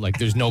good, but like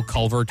there's no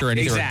culvert or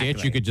anything or a ditch.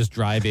 Exactly. You could just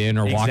drive in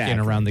or walk in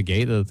Exactly. around the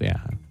gate. Yeah.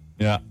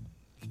 Yeah.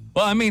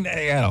 Well, I mean,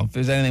 if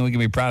there's anything we can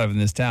be proud of in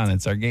this town,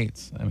 it's our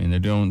gates. I mean, they're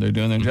doing their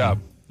job.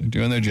 They're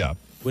doing their job.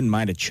 Wouldn't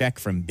mind a check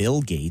from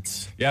Bill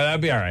Gates. Yeah,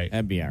 that'd be all right.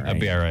 That'd be all right.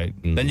 That'd be all right.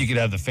 Then you could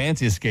have the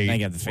fanciest gate. I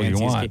got the where you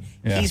fanciest want. gate.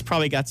 Yeah. He's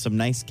probably got some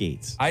nice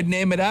gates. I'd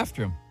name it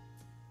after him.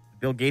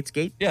 Bill Gates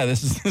gate? Yeah,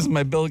 this is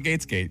my Bill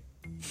Gates gate.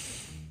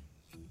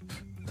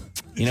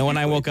 You know, when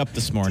I woke up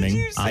this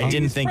morning, I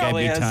didn't He think I'd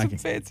probably be has some talking.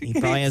 fancy He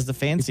probably has the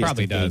fanciest. He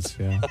probably of gates. does.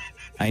 Yeah.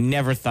 I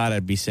never thought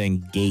I'd be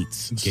saying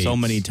gates so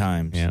Gates. many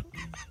times. Yeah.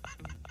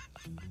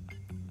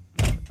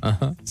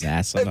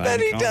 That's I bet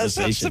he does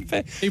have some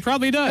He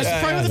probably does.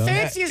 probably the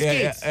fanciest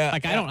gates.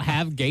 Like I don't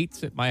have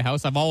gates at my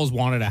house. I've always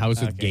wanted a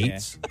house with Okay,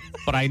 gates,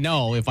 but I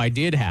know if I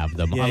did have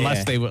them, Yeah,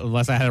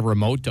 unless I had a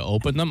remote to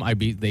open them,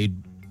 they'd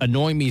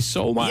annoy me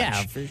so much.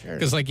 Yeah, for sure.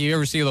 Because like you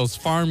ever see those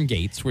farm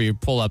gates where you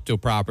pull up to a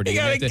property, You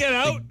and gotta have to- get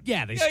out. they You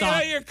gotta stop. get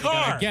out of your They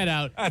gotta car. get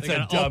out. That's they a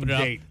gotta dumb open it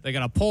up. gate. They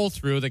gotta pull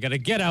through. They gotta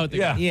get out. They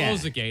gotta Yeah.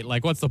 close the gate.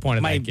 Like what's the point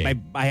of that gate?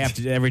 I have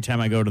to every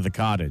time I go to the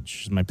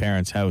cottage, my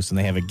parents' house, and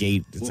they have a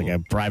gate. It's like a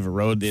private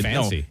road.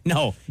 Fancy.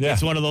 No, Yeah.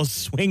 it's one of those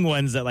swing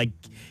ones that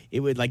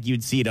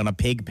you'd see it on a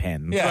pig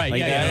pen. Yeah, Right, like,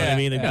 yeah, you know yeah, what I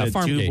mean? yeah. The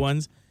Farm tube gate.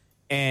 ones.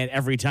 And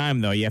every time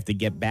though, you have to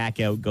get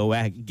back out, go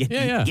back, get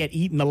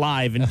eaten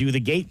alive, and do the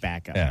gate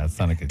back up. Yeah, it's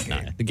not a good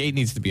gate. The gate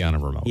needs to be on a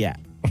remote. Yeah.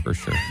 for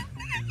sure.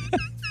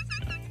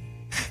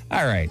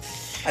 All right.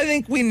 I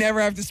think we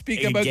never have to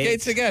speak about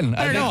gates again.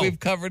 I think know. we've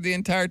covered the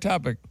entire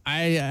topic. I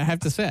have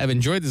to say, I've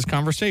enjoyed this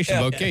conversation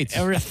about gates.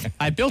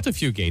 I built a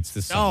few gates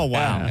this summer. Oh,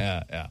 wow.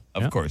 Yeah.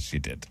 Of course you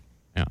did.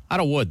 Yeah. Out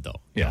of wood,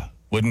 though. Yeah.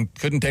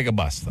 Couldn't take a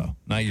bus, though.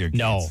 Not your kids.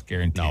 No.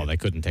 Guaranteed. No, they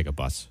couldn't take a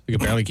bus. We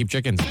could barely keep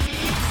chickens.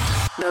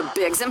 The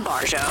Biggs and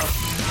Bar Show.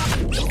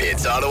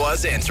 It's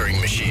Ottawa's answering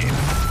machine.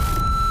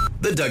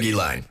 The Dougie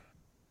line.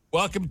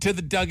 Welcome to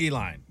the Dougie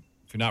line.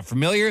 If you're not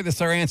familiar, this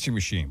is our answering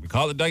machine. We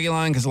call it the Dougie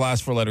line because the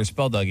last 4 letters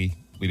spell Dougie.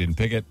 We didn't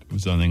pick it. It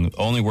was the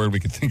only word we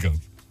could think of.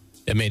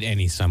 It made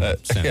any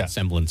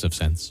semblance of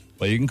sense.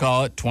 But you can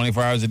call it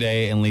 24 hours a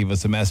day and leave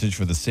us a message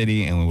for the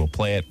city, and we will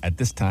play it at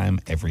this time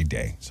every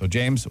day. So,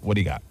 James, what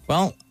do you got?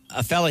 Well,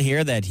 a fella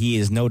here that he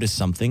has noticed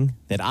something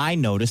that I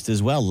noticed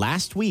as well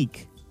last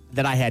week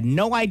that I had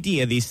no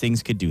idea these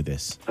things could do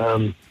this.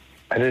 I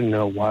didn't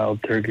know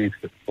wild turkeys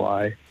could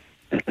fly.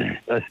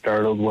 I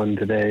startled one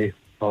today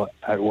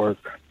at work.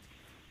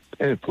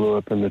 It flew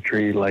up in the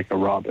tree like a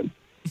robin.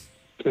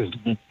 This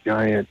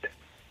giant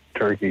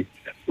turkey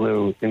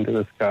flew into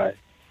the sky.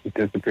 It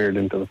disappeared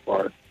into the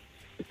forest.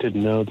 I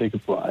didn't know they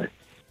could fly.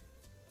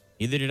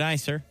 Neither did I,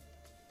 sir.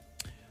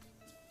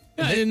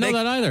 Yeah, I didn't know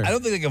that either. I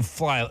don't think they can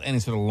fly any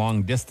sort of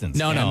long distance.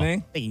 No.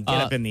 They? They can get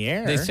up in the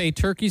air. They say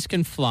turkeys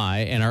can fly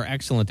and are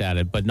excellent at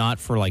it, but not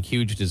for like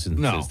huge distances.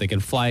 No. They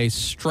can fly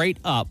straight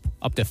up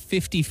to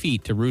 50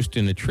 feet to roost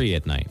in a tree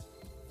at night.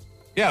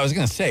 Yeah, I was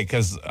going to say,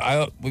 because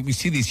we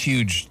see these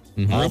huge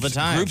all the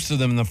time. groups of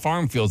them in the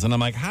farm fields, and I'm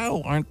like,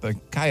 how aren't the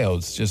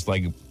coyotes just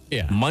like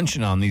Yeah.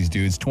 munching on these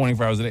dudes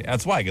 24 hours a day?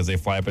 That's why, because they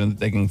fly up and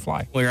they can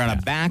fly. We were on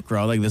a back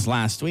row like this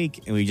last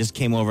week, and we just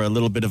came over a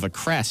little bit of a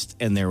crest,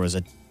 and there was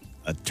a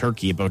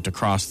turkey about to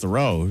cross the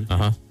road.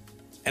 Uh-huh.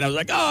 And I was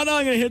like, oh, no,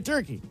 I'm going to hit a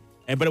turkey.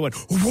 But it went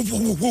whoosh,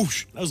 whoosh,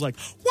 whoosh. I was like,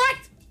 what?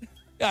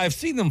 Yeah, I've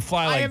seen them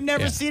fly I like have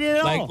never seen it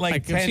at all. like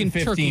I've 10, seen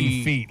 15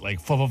 turkey- feet, like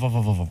you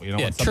know, Yeah,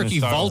 when something turkey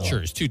starts-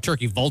 vultures. 2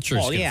 turkey vultures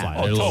Oh, can yeah. fly.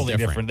 Oh, They're a little totally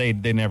different.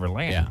 They never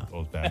land, Yeah.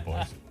 those bad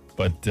boys.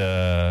 But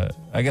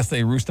I guess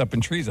they roost up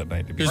in trees at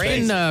night. To be There's safe.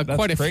 been That's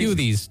quite a crazy. few of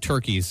these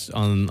turkeys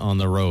on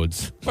the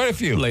roads Quite a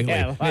few. lately.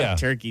 Yeah, a lot Yeah. of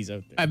turkeys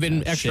out there. I've been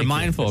extra shake your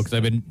mindful because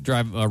I've been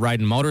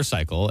riding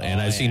motorcycle, and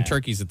I've seen yeah.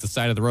 turkeys at the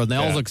side of the road. And they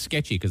all Yeah. look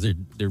sketchy because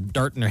they're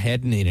darting their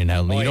head in and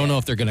out. And you don't know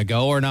if they're going to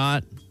go or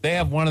not. They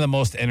have one of the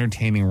most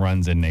entertaining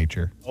runs in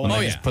nature. When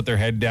they just put their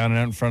head down and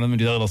out in front of them and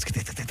do that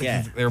little...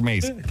 Yeah. They're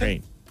amazing.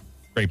 Great.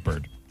 Great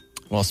bird.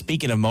 Well,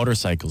 speaking of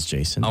motorcycles,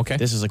 Jason, Okay.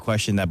 this is a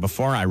question that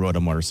before I rode a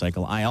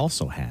motorcycle, I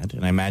also had,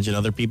 and I imagine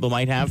other people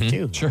might have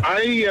too. Sure.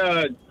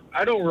 I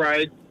don't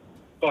ride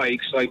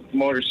bikes like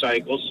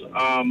motorcycles.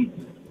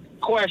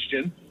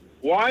 Question: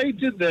 why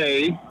did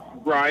they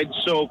ride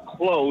so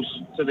close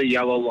to the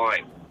yellow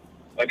line?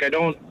 Like, I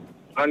don't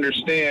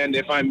understand.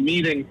 If I'm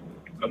meeting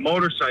a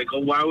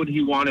motorcycle, why would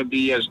he want to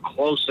be as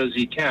close as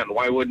he can?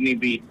 Why wouldn't he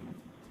be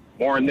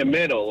more in the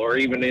middle or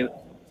even in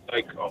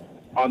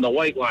on the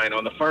white line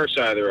on the far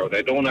side of the road?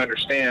 I don't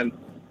understand.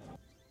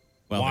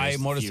 Well, Why there's a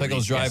few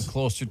motorcycles drive reasons.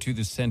 closer to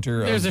the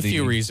center There's a of the...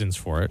 few reasons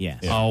for it.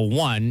 Yes.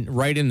 One,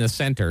 right in the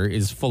center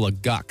is full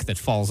of guck that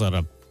falls out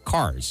of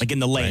cars. Like in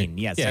the lane,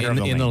 yes. Yeah,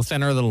 in the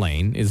center of the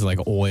lane is like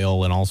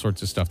oil and all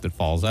sorts of stuff that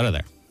falls out of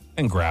there.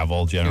 And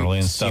gravel, generally,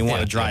 and So stuff. you want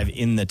like to drive that.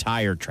 in the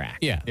tire track.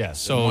 Yeah. Yes,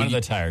 So one of the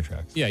tire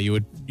tracks. Yeah, you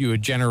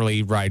would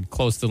generally ride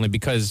close to the lane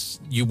because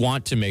you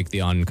want to make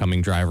the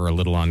oncoming driver a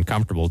little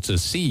uncomfortable to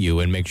see you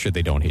and make sure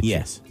they don't hit you.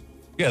 Yes.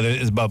 Yeah,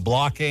 it's about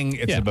blocking.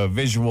 It's Yeah. about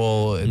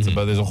visual. It's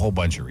about... There's a whole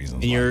bunch of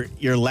reasons. And why.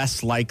 you're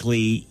less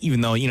likely, even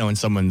though, when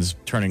someone's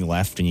turning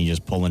left and you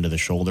just pull into the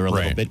shoulder a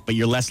little Right. bit, but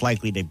you're less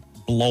likely to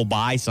blow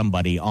by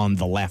somebody on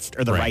the left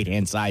or the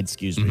right-hand side,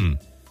 excuse me.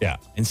 Yeah.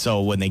 And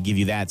so when they give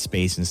you that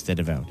space instead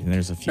of out, and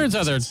there's a few. There's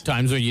other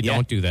times where you Yeah.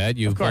 don't do that.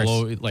 You Of course.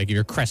 follow, like if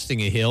you're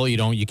cresting a hill,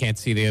 you can't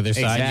see the other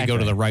side. You go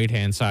to Exactly. the right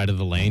hand side of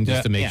the lane just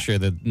Yeah. to make Yeah. sure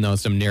that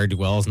some ne'er do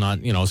well's not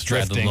straddling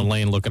Drifting. the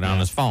lane looking on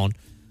his phone.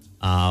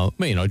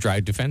 But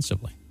drive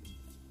defensively.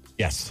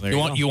 Yes. There You you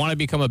want go. you want to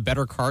become a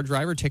better car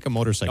driver? Take a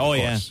motorcycle Oh,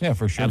 yeah. course. Yeah,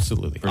 for sure.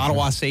 Absolutely. For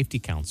Ottawa Safety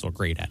Council,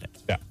 great at it.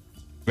 Yeah.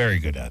 Very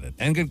good at it.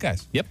 And good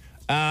guys. Yep.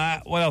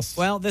 What else?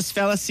 Well, this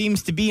fella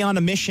seems to be on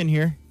a mission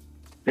here.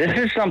 This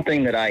is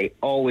something that I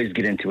always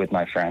get into with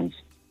my friends.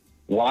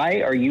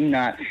 Why are you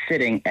not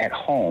sitting at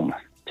home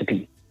to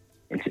pee?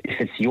 If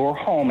it's your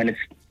home and it's,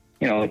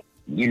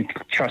 you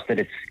trust that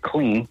it's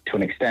clean to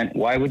an extent,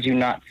 why would you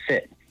not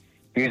sit?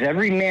 Because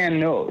every man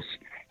knows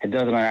it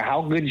doesn't matter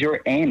how good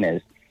your aim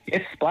is,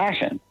 it's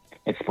splashing.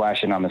 It's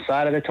splashing on the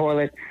side of the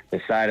toilet,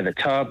 the side of the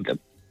tub,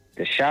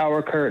 the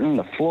shower curtain,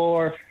 the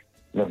floor,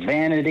 the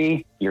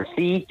vanity, your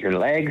feet, your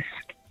legs.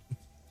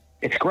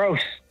 It's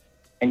gross.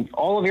 And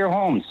all of your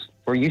homes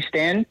where you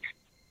stand,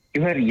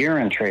 you have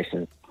urine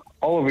traces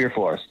all over your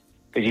floors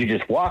because you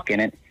just walk in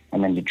it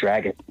and then you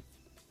drag it.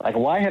 Like,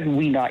 why have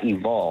we not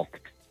evolved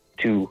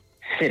to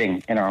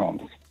sitting in our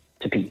homes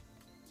to pee?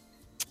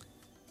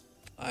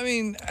 I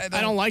mean,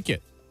 I don't like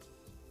it.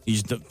 You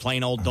just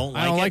plain old don't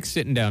like I don't it. like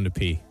sitting down to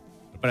pee.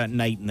 But at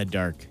night in the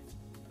dark.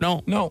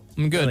 No, No.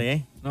 I'm good. Really, eh?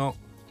 No.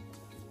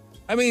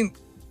 I mean,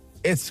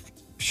 it's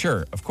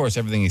sure, of course,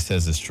 everything he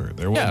says is true.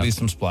 There will be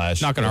some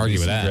splash. Not gonna there'll be argue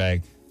with some that.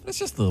 Drag, but it's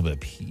just a little bit of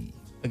pee.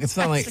 Like, it's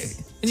not like...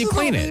 And you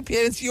clean it.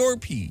 It's your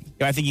pee.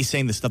 I think he's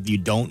saying the stuff you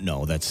don't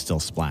know that's still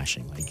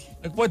splashing. Like,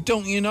 what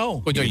don't you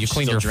know? Well, you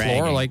clean still your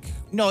dragging. floor like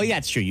No, yeah,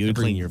 it's true. You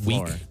every clean your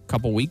floor. week,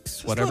 couple weeks,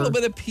 Just whatever. a little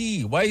bit of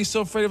pee. Why are you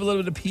so afraid of a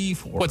little bit of pee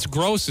for? What's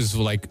gross is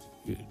like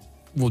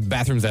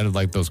bathrooms that have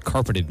like those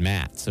carpeted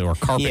mats or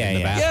carpet in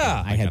the bathroom.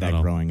 Yeah. I had don't that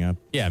know. growing up.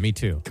 Yeah, me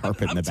too.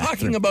 Carpet in the I'm bathroom.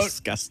 talking about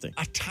Disgusting.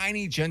 a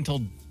tiny,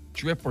 gentle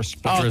drip or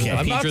splash. Okay.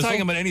 I'm Pee not drizzle?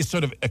 talking about any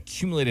sort of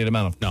accumulated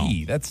amount of No.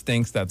 pee. That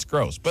stinks. That's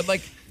gross. But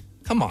like,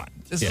 come on.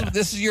 This Yeah.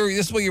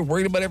 is what you're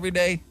worried about every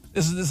day.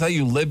 This is how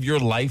you live your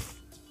life.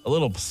 A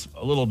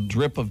little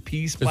drip of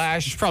pee There's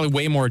splash. probably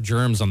way more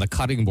germs on the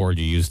cutting board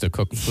you use to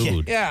cook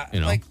food. Yeah, you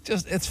know? like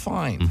just it's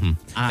fine.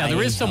 Now,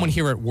 there is someone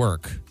here at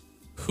work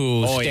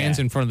who stands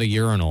in front of the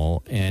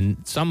urinal and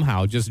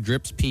somehow just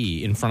drips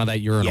pee in front of that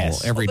urinal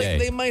every day.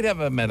 They might have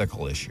a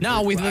medical issue.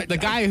 No, the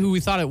guy who we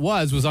thought it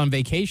was on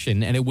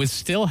vacation, and it was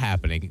still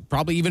happening,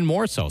 probably even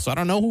more so. So I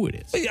don't know who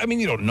it is. I mean,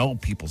 you don't know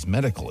people's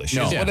medical issues.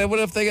 No. Yeah. What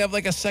if they have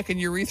like a second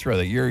urethra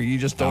that you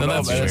just don't know?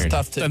 that's But it's weird.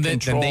 tough to then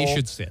control. they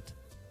should sit.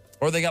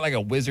 Or they got like a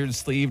wizard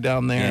sleeve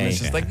down there, and it's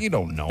just like you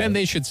don't know. Then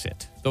they should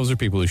sit. Those are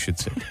people who should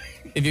sit.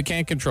 If you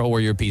can't control where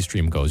your pee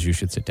stream goes, you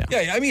should sit down.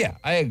 Yeah, I mean,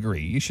 I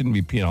agree. You shouldn't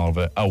be peeing all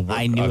over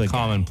a guy.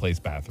 commonplace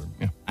bathroom.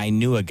 Yeah. I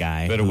knew a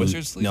guy Bit of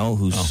wizard sleep?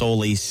 who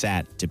solely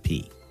sat to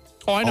pee.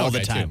 Oh, I know all a the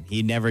guy, time. too.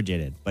 He never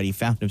did it, but he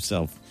found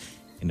himself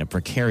in a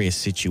precarious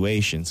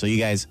situation. So you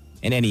guys,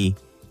 and any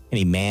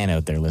man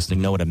out there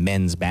listening, know what a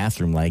men's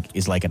bathroom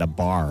is like at a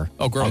bar.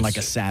 Oh, gross. On like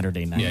a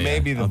Saturday night. Yeah,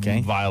 Maybe the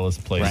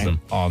vilest place Right.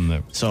 on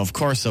the. So of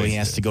course, he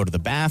has to go to the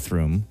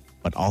bathroom,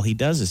 but all he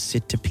does is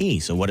sit to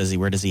pee. So where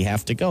does he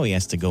have to go? He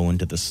has to go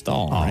into the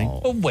stall, right?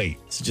 Oh wait,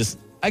 It's just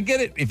I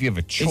get it. If you have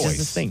a choice, It's just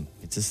this thing.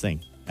 It's this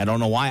thing. I don't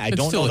know why. I It's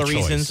don't still know a the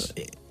choice. reasons.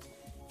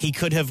 He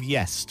could have,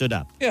 stood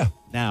up. Yeah.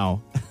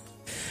 Now,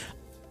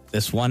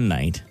 this one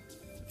night,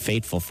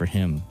 fateful for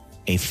him,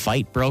 a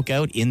fight broke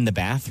out in the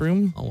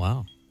bathroom Oh,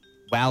 wow.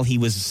 while he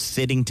was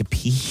sitting to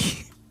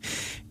pee.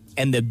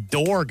 And the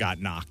door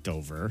got knocked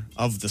over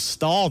of the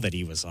stall that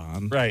he was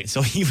on. Right.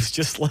 So he was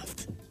just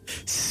left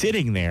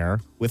sitting there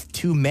with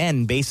two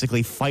men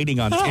basically fighting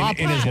on top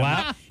in of his him.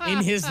 lap? In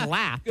his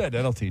lap. Good,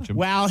 that'll teach him.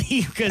 While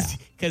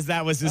because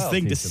that was his That'll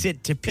thing to teach him.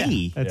 sit to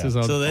pee. That's his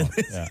own So then,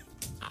 fault. Yeah.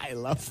 I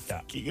love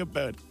thinking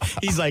about.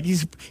 He said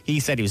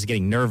he was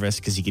getting nervous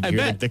because he could hear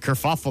bet. the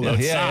kerfuffle Yeah,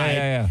 outside.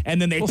 yeah. And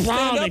then they Well,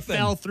 stand they up then.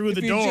 fell through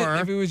the If door.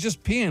 if he was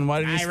just peeing, why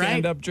did he Aye, stand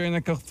right. up during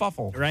the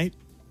kerfuffle? Right.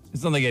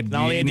 It's not like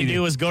All he had to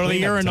do was go to the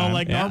urinal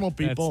like Yeah, normal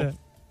that's people. it.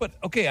 But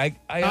okay, I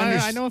I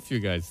understand. know a few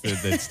guys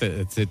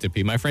that sit to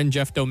pee. My friend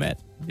Jeff Domet.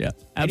 Yeah, I do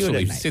it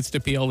absolutely. at night. Sits to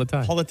pee all the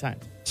time. All the time.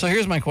 So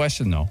here's my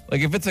question though: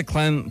 like if it's a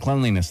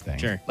cleanliness thing,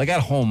 Sure. Like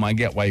at home, I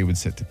get why you would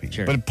sit to pee.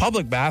 Sure. But a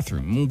public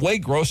bathroom, way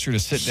grosser to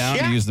sit down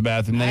Yeah, and use the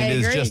bathroom than I it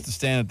is agree. just to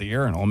stand at the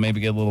urinal and maybe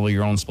get a little of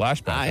your own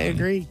splash back. I on.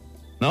 agree.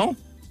 No,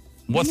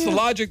 what's the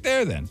logic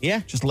there then?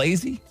 Yeah. just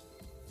lazy.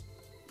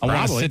 I want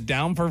to Probably. sit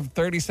down for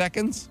 30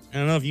 seconds. I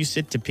don't know if you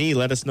sit to pee.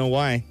 Let us know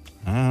why.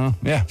 I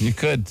don't know. Yeah, you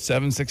could.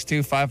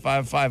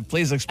 762-555.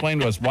 Please explain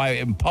to us why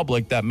in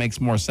public that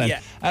makes more sense. Yeah.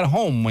 At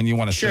home, when you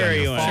want to sit Sure, on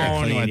your you want- phone,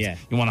 sure, you, want clean,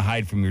 you want to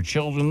hide from your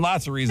children.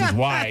 Lots of reasons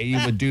why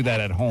you would do that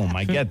at home.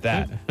 I get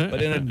that.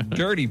 But in a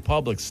dirty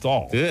public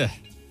stall, Ugh.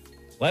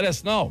 let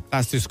us know.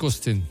 That's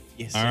disgusting.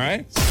 Yes. All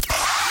right?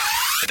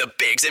 The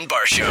Biggs and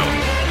Bar Show.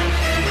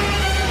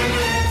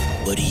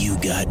 What do you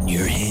got in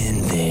your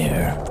hand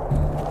there?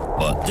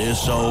 What,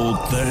 this old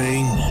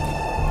thing?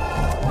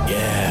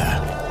 Yeah.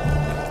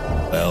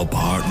 Well,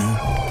 partner,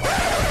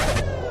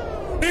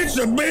 it's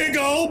a big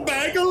old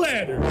bag of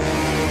letters.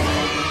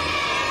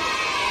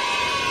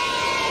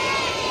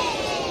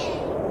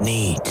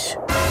 Neat.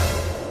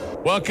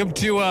 Welcome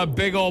to a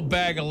big old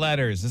bag of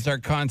letters. This is our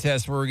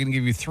contest where we're going to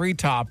give you 3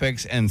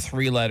 topics and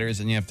 3 letters,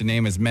 and you have to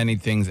name as many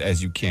things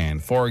as you can.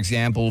 For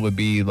example, would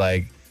be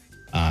like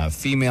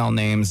female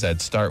names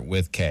that start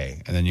with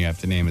K, and then you have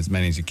to name as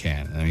many as you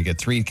can. And then you get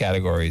 3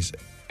 categories.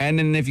 And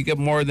then if you get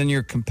more than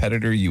your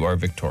competitor, you are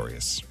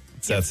victorious.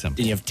 It's that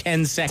simple. And you have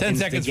 10 seconds, 10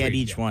 seconds to get for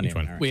each one in.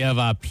 All right. We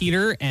have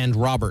Peter and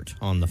Robert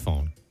on the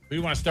phone. Who do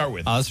you want to start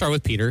with? Let's start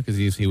with Peter because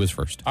he was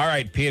first. All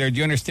right, Peter, do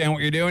you understand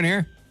what you're doing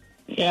here?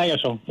 Yeah, I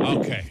guess so.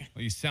 Okay.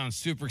 Well, you sound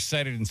super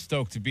excited and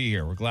stoked to be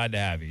here. We're glad to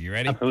have you. You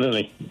ready?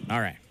 Absolutely. All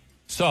right.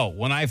 So,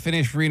 when I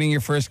finish reading your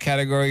first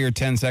category, your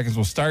 10 seconds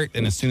will start.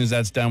 And as soon as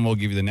that's done, we'll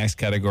give you the next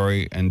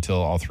category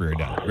until all 3 are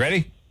done. You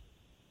ready?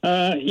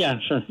 Yeah,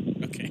 sure.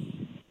 Okay.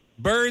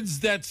 Birds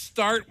that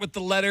start with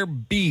the letter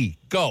B.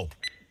 Go.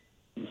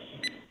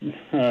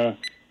 I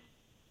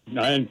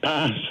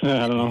pass.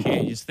 I don't know.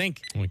 Okay, just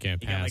think. We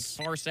can't You got like pass.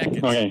 4 seconds.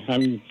 Okay,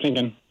 I'm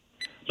thinking.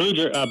 Blue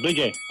Jay. Okay.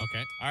 All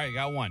right, you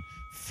got 1.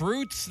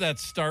 Fruits that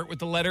start with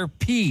the letter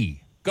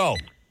P. Go.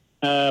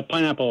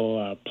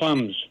 Pineapple,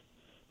 plums,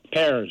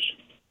 pears,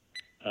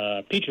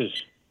 peaches.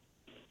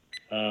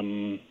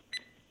 That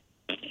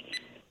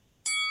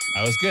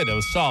was good. That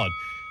was solid.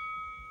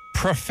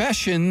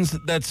 Professions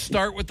that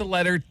start with the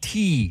letter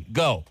T.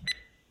 Go.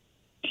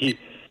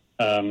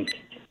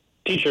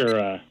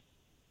 teacher,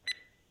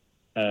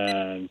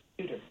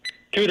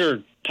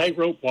 tutor,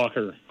 tightrope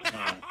walker.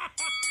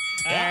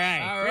 All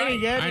right. Pretty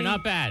good. All right,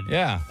 not bad.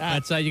 Yeah.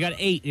 That's you got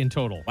 8 in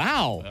total.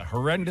 Wow. A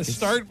horrendous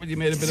start, but you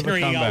made a bit of a You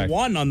got comeback.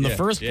 1 on the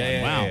first one. Wow.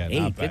 Yeah, Hey,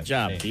 not good bad.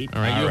 job, Hey. Pete.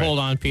 All right, All you right. hold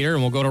on, Peter,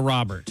 and we'll go to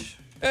Robert.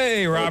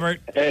 Hey,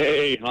 Robert.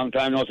 Hey, long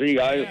time no see,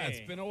 guys. Yeah, it's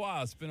been a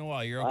while.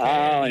 You're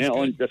okay? You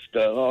know, Good? just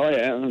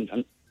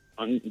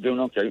I'm doing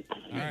okay.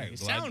 All right. You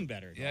glad- sound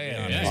better.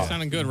 Yeah. Yeah, you're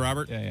sounding good,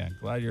 Robert. Yeah.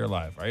 Glad you're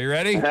alive. Are you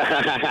ready?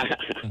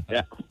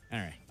 Yeah.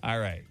 All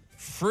right.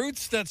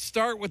 Fruits that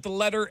start with the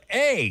letter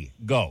A.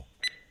 Go.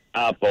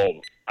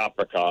 Apple,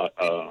 apricot,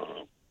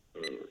 All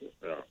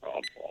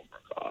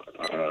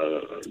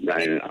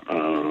right.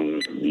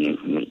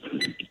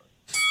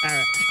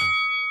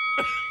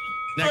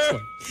 Next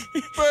one.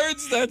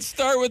 Birds that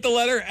start with the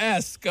letter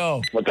S.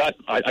 Go. What's that?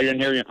 I didn't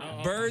hear you.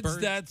 Birds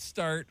that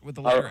start with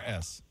the letter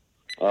S.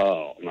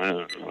 Oh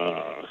man.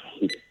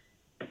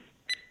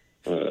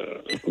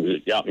 You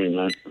got me,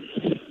 man.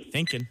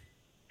 Thinking.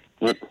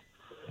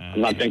 I'm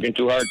not thinking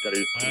too hard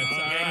today. That's all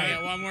Okay, right.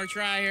 got one more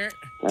try here.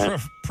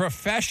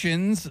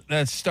 Professions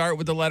that start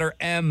with the letter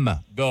M.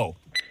 Go.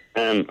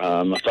 And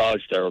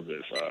massage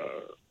therapist.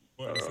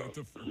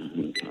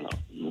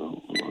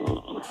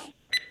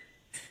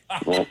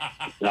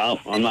 No,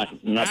 I'm not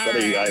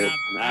today, you guys.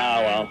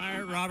 All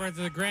right, Robert,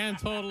 the grand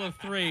total of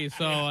 3,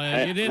 so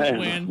you didn't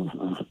win.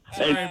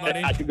 Sorry, buddy.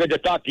 It's good to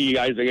talk to you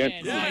guys again.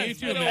 Yeah, you It's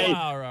too, been a man.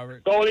 while,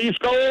 Robert. Go East,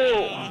 go! Okay,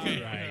 All all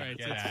right.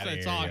 get outta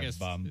It's here, you August.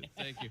 bum.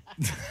 Thank you.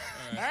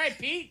 All right,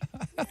 Pete.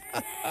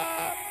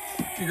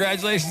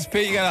 Congratulations,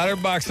 Pete. You got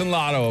 $100 in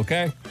lotto,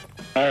 okay?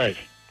 All right.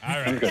 All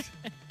right.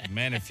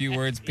 Man, a few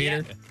words,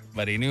 Peter,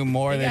 but he knew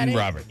more than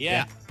Robert.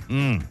 Yeah.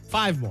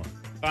 5 more.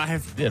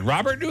 5. Did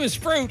Robert knew his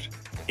fruit?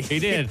 He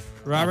did.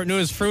 Robert knew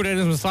his fruit and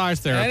his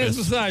massage And his therapist.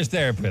 massage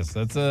therapist.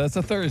 That's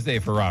a Thursday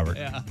for Robert.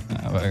 Yeah.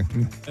 A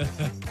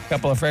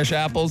couple of fresh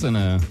apples and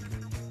a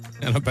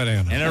And a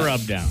banana. And a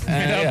rub down.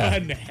 yeah.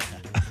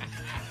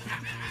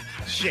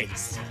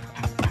 Chase.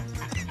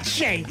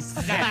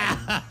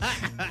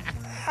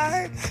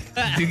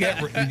 Did you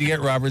get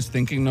Robert's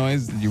thinking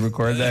noise? Did you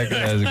record that?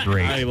 That was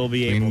great. I will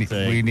be able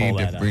to We need pull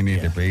to. that up, We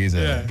need yeah.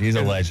 to. He's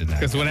a legend. Now.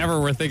 Because whenever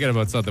we're thinking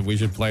about something, we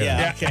should play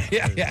Yeah.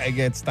 that. Yeah. I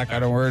get stuck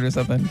on a word or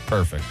something.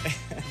 Perfect.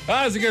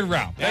 That was a good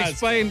round. Thanks,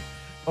 Blaine.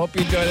 Hope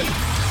you enjoyed it.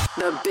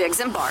 The Biggs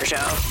and Bar Show.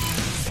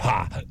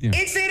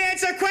 Instant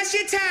answer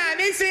question time.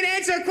 Instant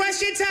answer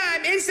question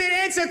time. Instant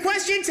answer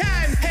question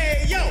time.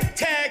 Hey, yo,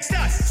 text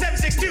us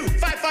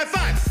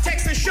 762-555.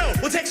 Text the show.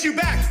 We'll text you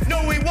back.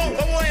 No, we won't,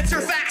 but we'll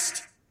answer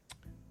fast.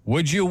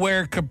 Would you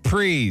wear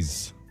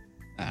capris?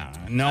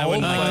 No, I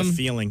wouldn't like the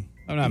feeling.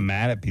 I'm not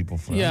mad at people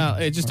for Yeah,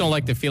 I just don't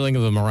like the feeling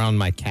of them around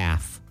my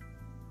calf.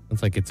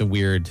 It's like it's a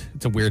weird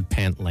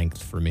pant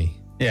length for me.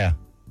 Yeah.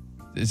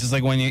 It's just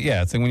like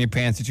it's like when your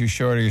pants are too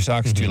short or your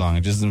socks are too long.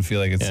 It just doesn't feel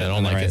like it's Yeah, I in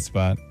don't the like right it.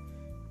 spot.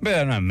 But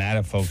I'm not mad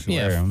at folks who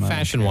wear them.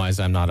 Fashion-wise,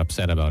 I'm not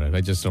upset about it.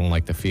 I just don't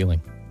like the feeling.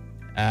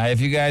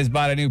 If you guys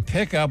bought a new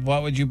pickup,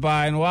 what would you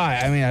buy and why?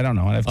 I mean, I don't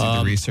know. I'd have to do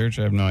the research.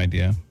 I have no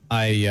idea.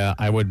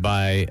 I would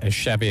buy a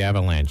Chevy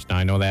Avalanche. Now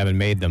I know they haven't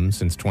made them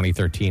since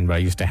 2013, but I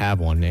used to have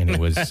one, and it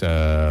was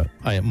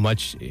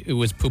it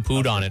was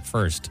poo-pooed on at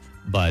first,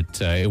 but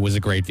it was a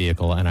great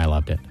vehicle, and I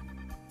loved it.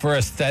 For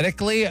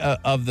aesthetically,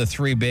 of the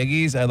 3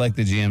 biggies, I like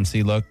the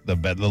GMC look, the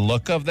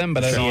look of them,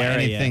 but I don't know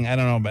anything. I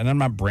don't know, but I'm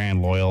not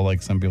brand loyal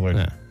like some people are.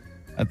 Yeah.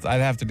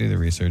 I'd have to do the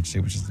research, see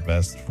which is the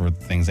best for the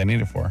things I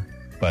need it for.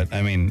 But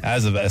I mean,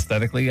 as of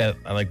aesthetically, I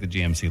like the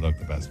GMC look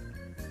the best.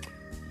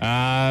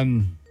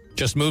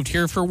 Just moved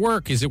here for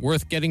work. Is it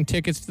worth getting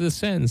tickets to the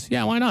Sens?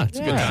 Yeah, why not? It's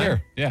a good time.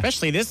 Sure. Yeah.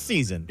 Especially this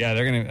season. Yeah,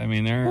 they're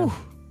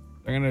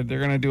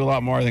gonna do a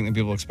lot more, I think, than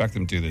people expect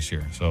them to this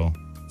year. So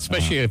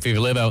Especially if you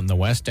live out in the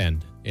West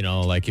End. You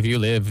know, like if you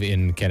live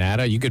in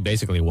Canada, you could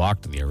basically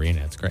walk to the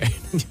arena. It's great.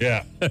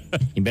 yeah.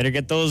 You better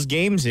get those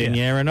games in.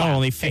 You never know.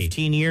 Only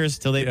 15 years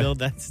till they build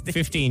that stadium.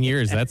 15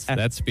 years.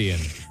 That's being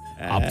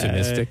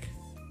optimistic.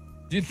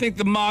 Do you think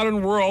the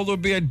modern world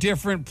would be a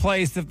different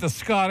place if the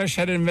Scottish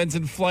had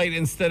invented flight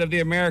instead of the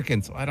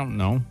Americans? I don't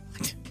know.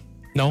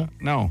 No,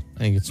 No, I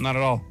think it's not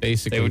at all.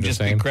 basically They would the just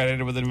same. be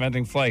credited with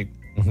inventing flight.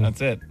 That's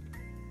it.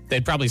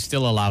 They'd probably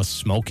still allow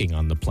smoking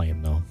on the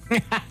plane, though.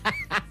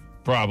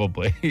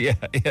 Probably. Yeah.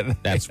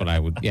 That's what I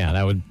would. Yeah,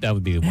 that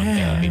would be the one thing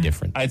that would be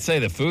different. I'd say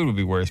the food would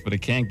be worse, but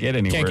it can't get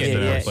any Can't worse get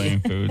than any airplane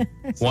food.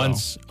 So.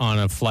 Once on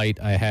a flight,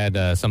 I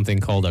had something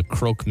called a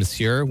croque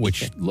monsieur,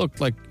 which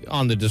looked like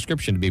on the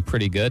description to be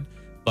pretty good,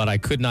 but I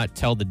could not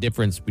tell the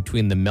difference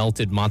between the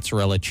melted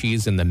mozzarella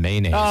cheese and the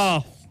mayonnaise.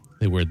 Oh.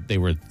 They were You're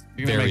gonna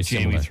very make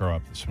Jamie similar. throw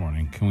up this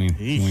morning. Can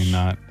we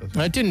not?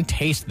 It didn't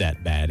taste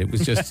that bad. It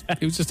was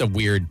just a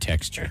weird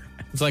texture.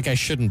 It's like I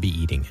shouldn't be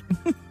eating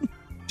it.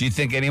 Do you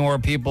think any more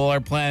people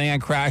are planning on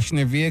crashing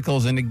their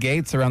vehicles into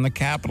gates around the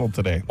Capitol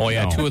today? Oh,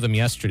 yeah, No. 2 of them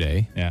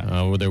yesterday.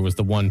 Yeah. Where there was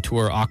the one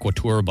Aqua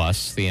tour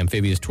bus, the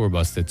amphibious tour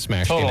bus that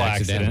smashed Total in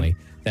accidentally.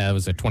 That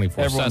was a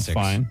 24 Everyone's Sussex.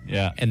 fine.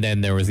 Yeah. And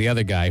then there was the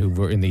other guy who,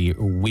 were in the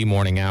wee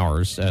morning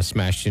hours,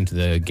 smashed into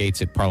the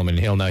gates at Parliament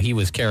Hill. Now, he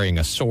was carrying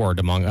a sword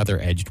among other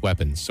edged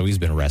weapons, so he's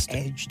been arrested.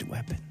 Edged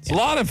weapons. A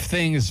lot of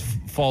things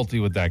faulty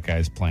with that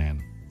guy's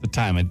plan. The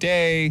time of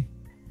day,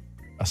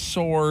 a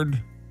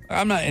sword.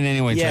 I'm not in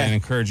any way trying to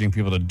encouraging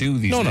people to do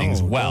these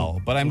things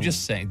well, but I'm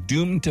just saying,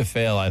 doomed to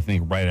fail, I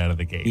think, right out of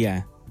the gate.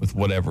 Yeah. With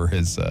whatever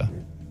his...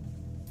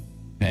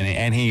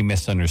 And he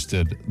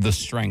misunderstood the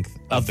strength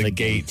of the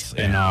gates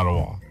in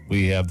Ottawa.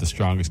 We have the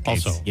strongest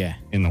gates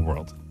in the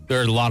world. There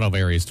are a lot of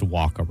areas to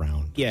walk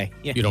around. Yeah.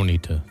 You don't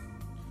need to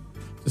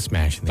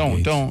smash in the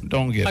gates.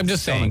 Don't get... I'm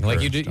just saying,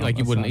 like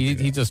you wouldn't...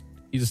 He just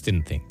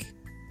didn't think.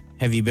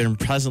 Have you been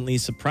pleasantly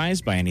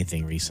surprised by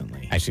anything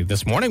recently? Actually,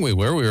 this morning we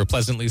were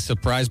pleasantly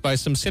surprised by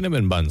some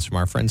cinnamon buns from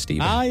our friend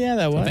Steven. Oh, yeah,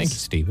 that was. Thank you,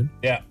 Steven.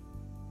 Yeah.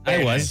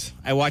 I was.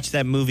 I watched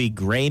that movie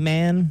Gray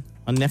Man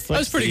on Netflix. That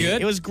was pretty good.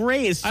 It was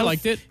great. I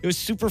liked it. It was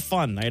super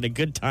fun. I had a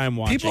good time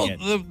watching it.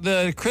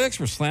 The critics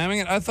were slamming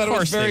it. I thought it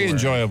was very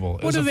enjoyable.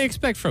 What did they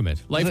expect from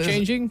it?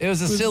 Life-changing? It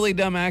was a silly,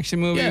 dumb action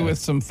movie with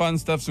some fun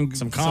stuff, some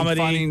comedy, some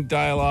funny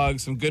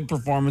dialogue, some good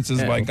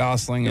performances by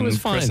Gosling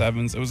and Chris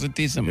Evans. It was a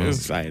decent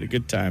movie. I had a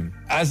good time.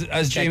 As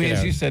Jamie,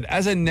 as you said,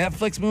 as a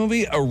Netflix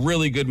movie, a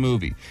really good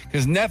movie.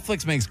 Because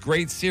Netflix makes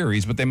great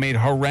series, but they made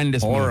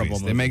horrendous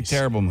movies. They make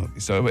terrible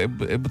movies. So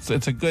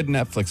it's a good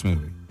Netflix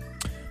movie.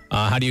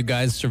 How do you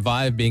guys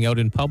survive being out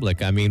in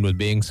public? I mean, with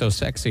being so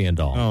sexy and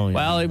all. Oh, yeah,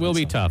 well, it will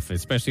be tough,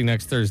 especially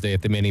next Thursday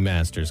at the Mini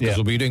Masters, because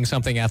we'll be doing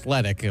something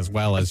athletic as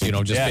well as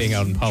just being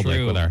out in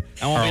public with our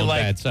own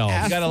bad selves.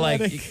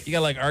 You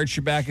gotta arch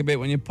your back a bit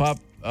when you putt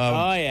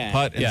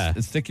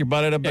and stick your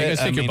butt out a bit. Yeah,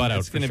 stick your butt out.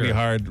 It's going to be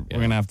hard. Yeah. We're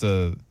going to have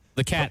to.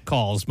 The cat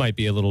calls might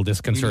be a little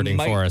disconcerting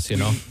for us, We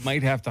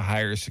might have to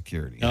hire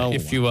security.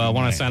 If you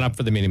want to sign up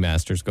for the Mini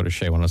Masters, go to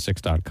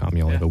Shay106.com.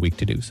 You only have a week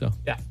to do so.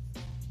 Yeah.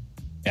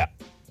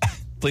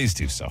 Please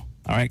do so.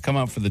 All right, come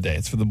out for the day.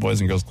 It's for the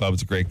Boys and Girls Club.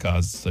 It's a great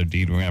cause. It's our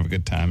deed. We're going to have a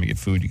good time. You get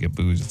food, you get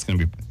booze. It's going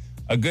to be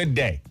a good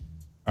day.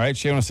 All right,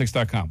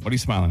 Shay106.com. What are you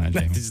smiling at,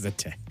 Jamie? This is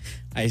the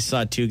I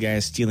saw 2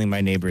 guys stealing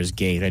my neighbor's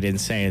gate. I didn't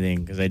say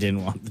anything because I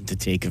didn't want them to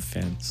take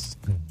offense.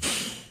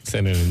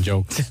 Sending in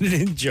jokes.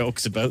 Sending in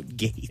jokes about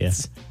gates.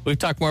 Yes. We've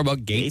talked more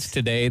about gates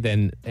today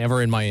than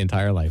ever in my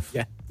entire life.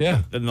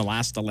 Yeah. Than the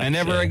last election.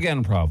 And never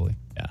again, probably.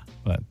 Yeah.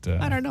 But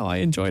I don't know. I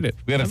enjoyed it.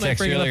 We had a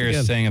text earlier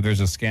saying if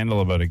there's a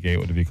scandal about a gate,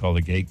 would it be called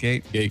a gate?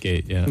 Gate,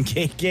 yeah.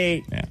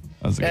 Gate. Yeah, that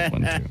was a good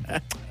one, too.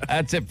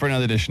 That's it for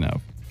another edition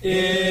of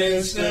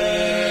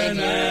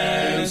Instant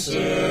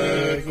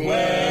Answer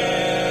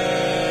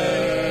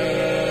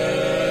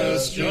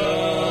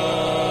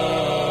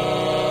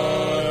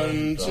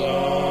Question Time.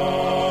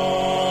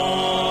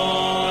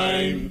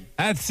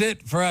 That's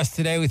it for us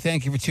today. We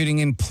thank you for tuning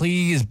in.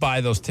 Please buy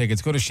those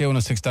tickets. Go to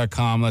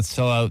Shay106.com. Let's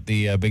sell out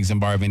the Big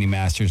Zimbar Mini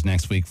Masters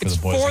next week for the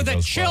Boys and Girls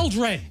Club.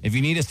 children. If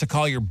you need us to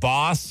call your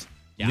boss,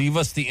 leave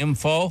us the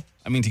info.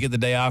 I mean, to get the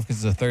day off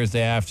because it's a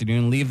Thursday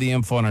afternoon, leave the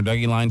info on our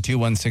Dougie line,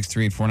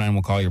 216-3849.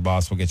 We'll call your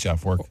boss. We'll get you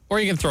off work.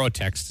 Or you can throw a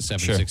text to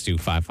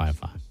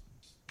 762-555.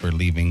 We're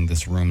leaving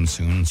this room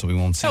soon, so we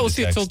won't see we'll the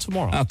see text. it till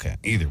tomorrow. Okay,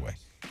 either way.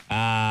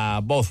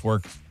 Both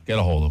work. Get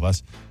a hold of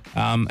us.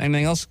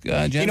 Anything else,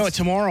 Jen? You know what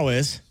tomorrow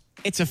is?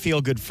 It's a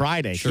feel-good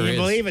Friday. Sure Can you is.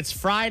 believe it's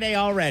Friday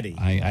already?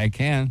 I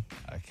can.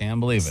 I can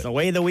believe It's it. the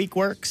way the week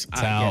works. It's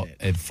how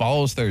it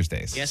follows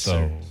Thursdays. Yes, so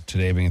sir.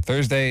 Today being a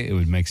Thursday, it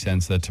would make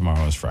sense that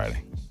tomorrow is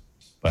Friday.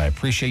 But I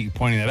appreciate you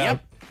pointing that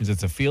out because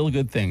it's a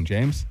feel-good thing,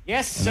 James.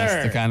 Yes, And sir.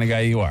 that's the kind of guy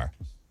you are.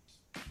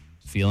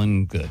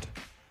 Feeling good.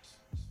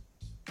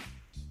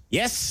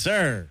 Yes,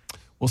 sir.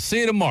 We'll see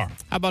you tomorrow.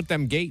 How about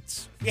them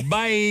gates?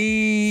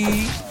 Bye.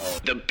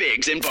 The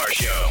Biggs and Bar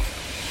Show.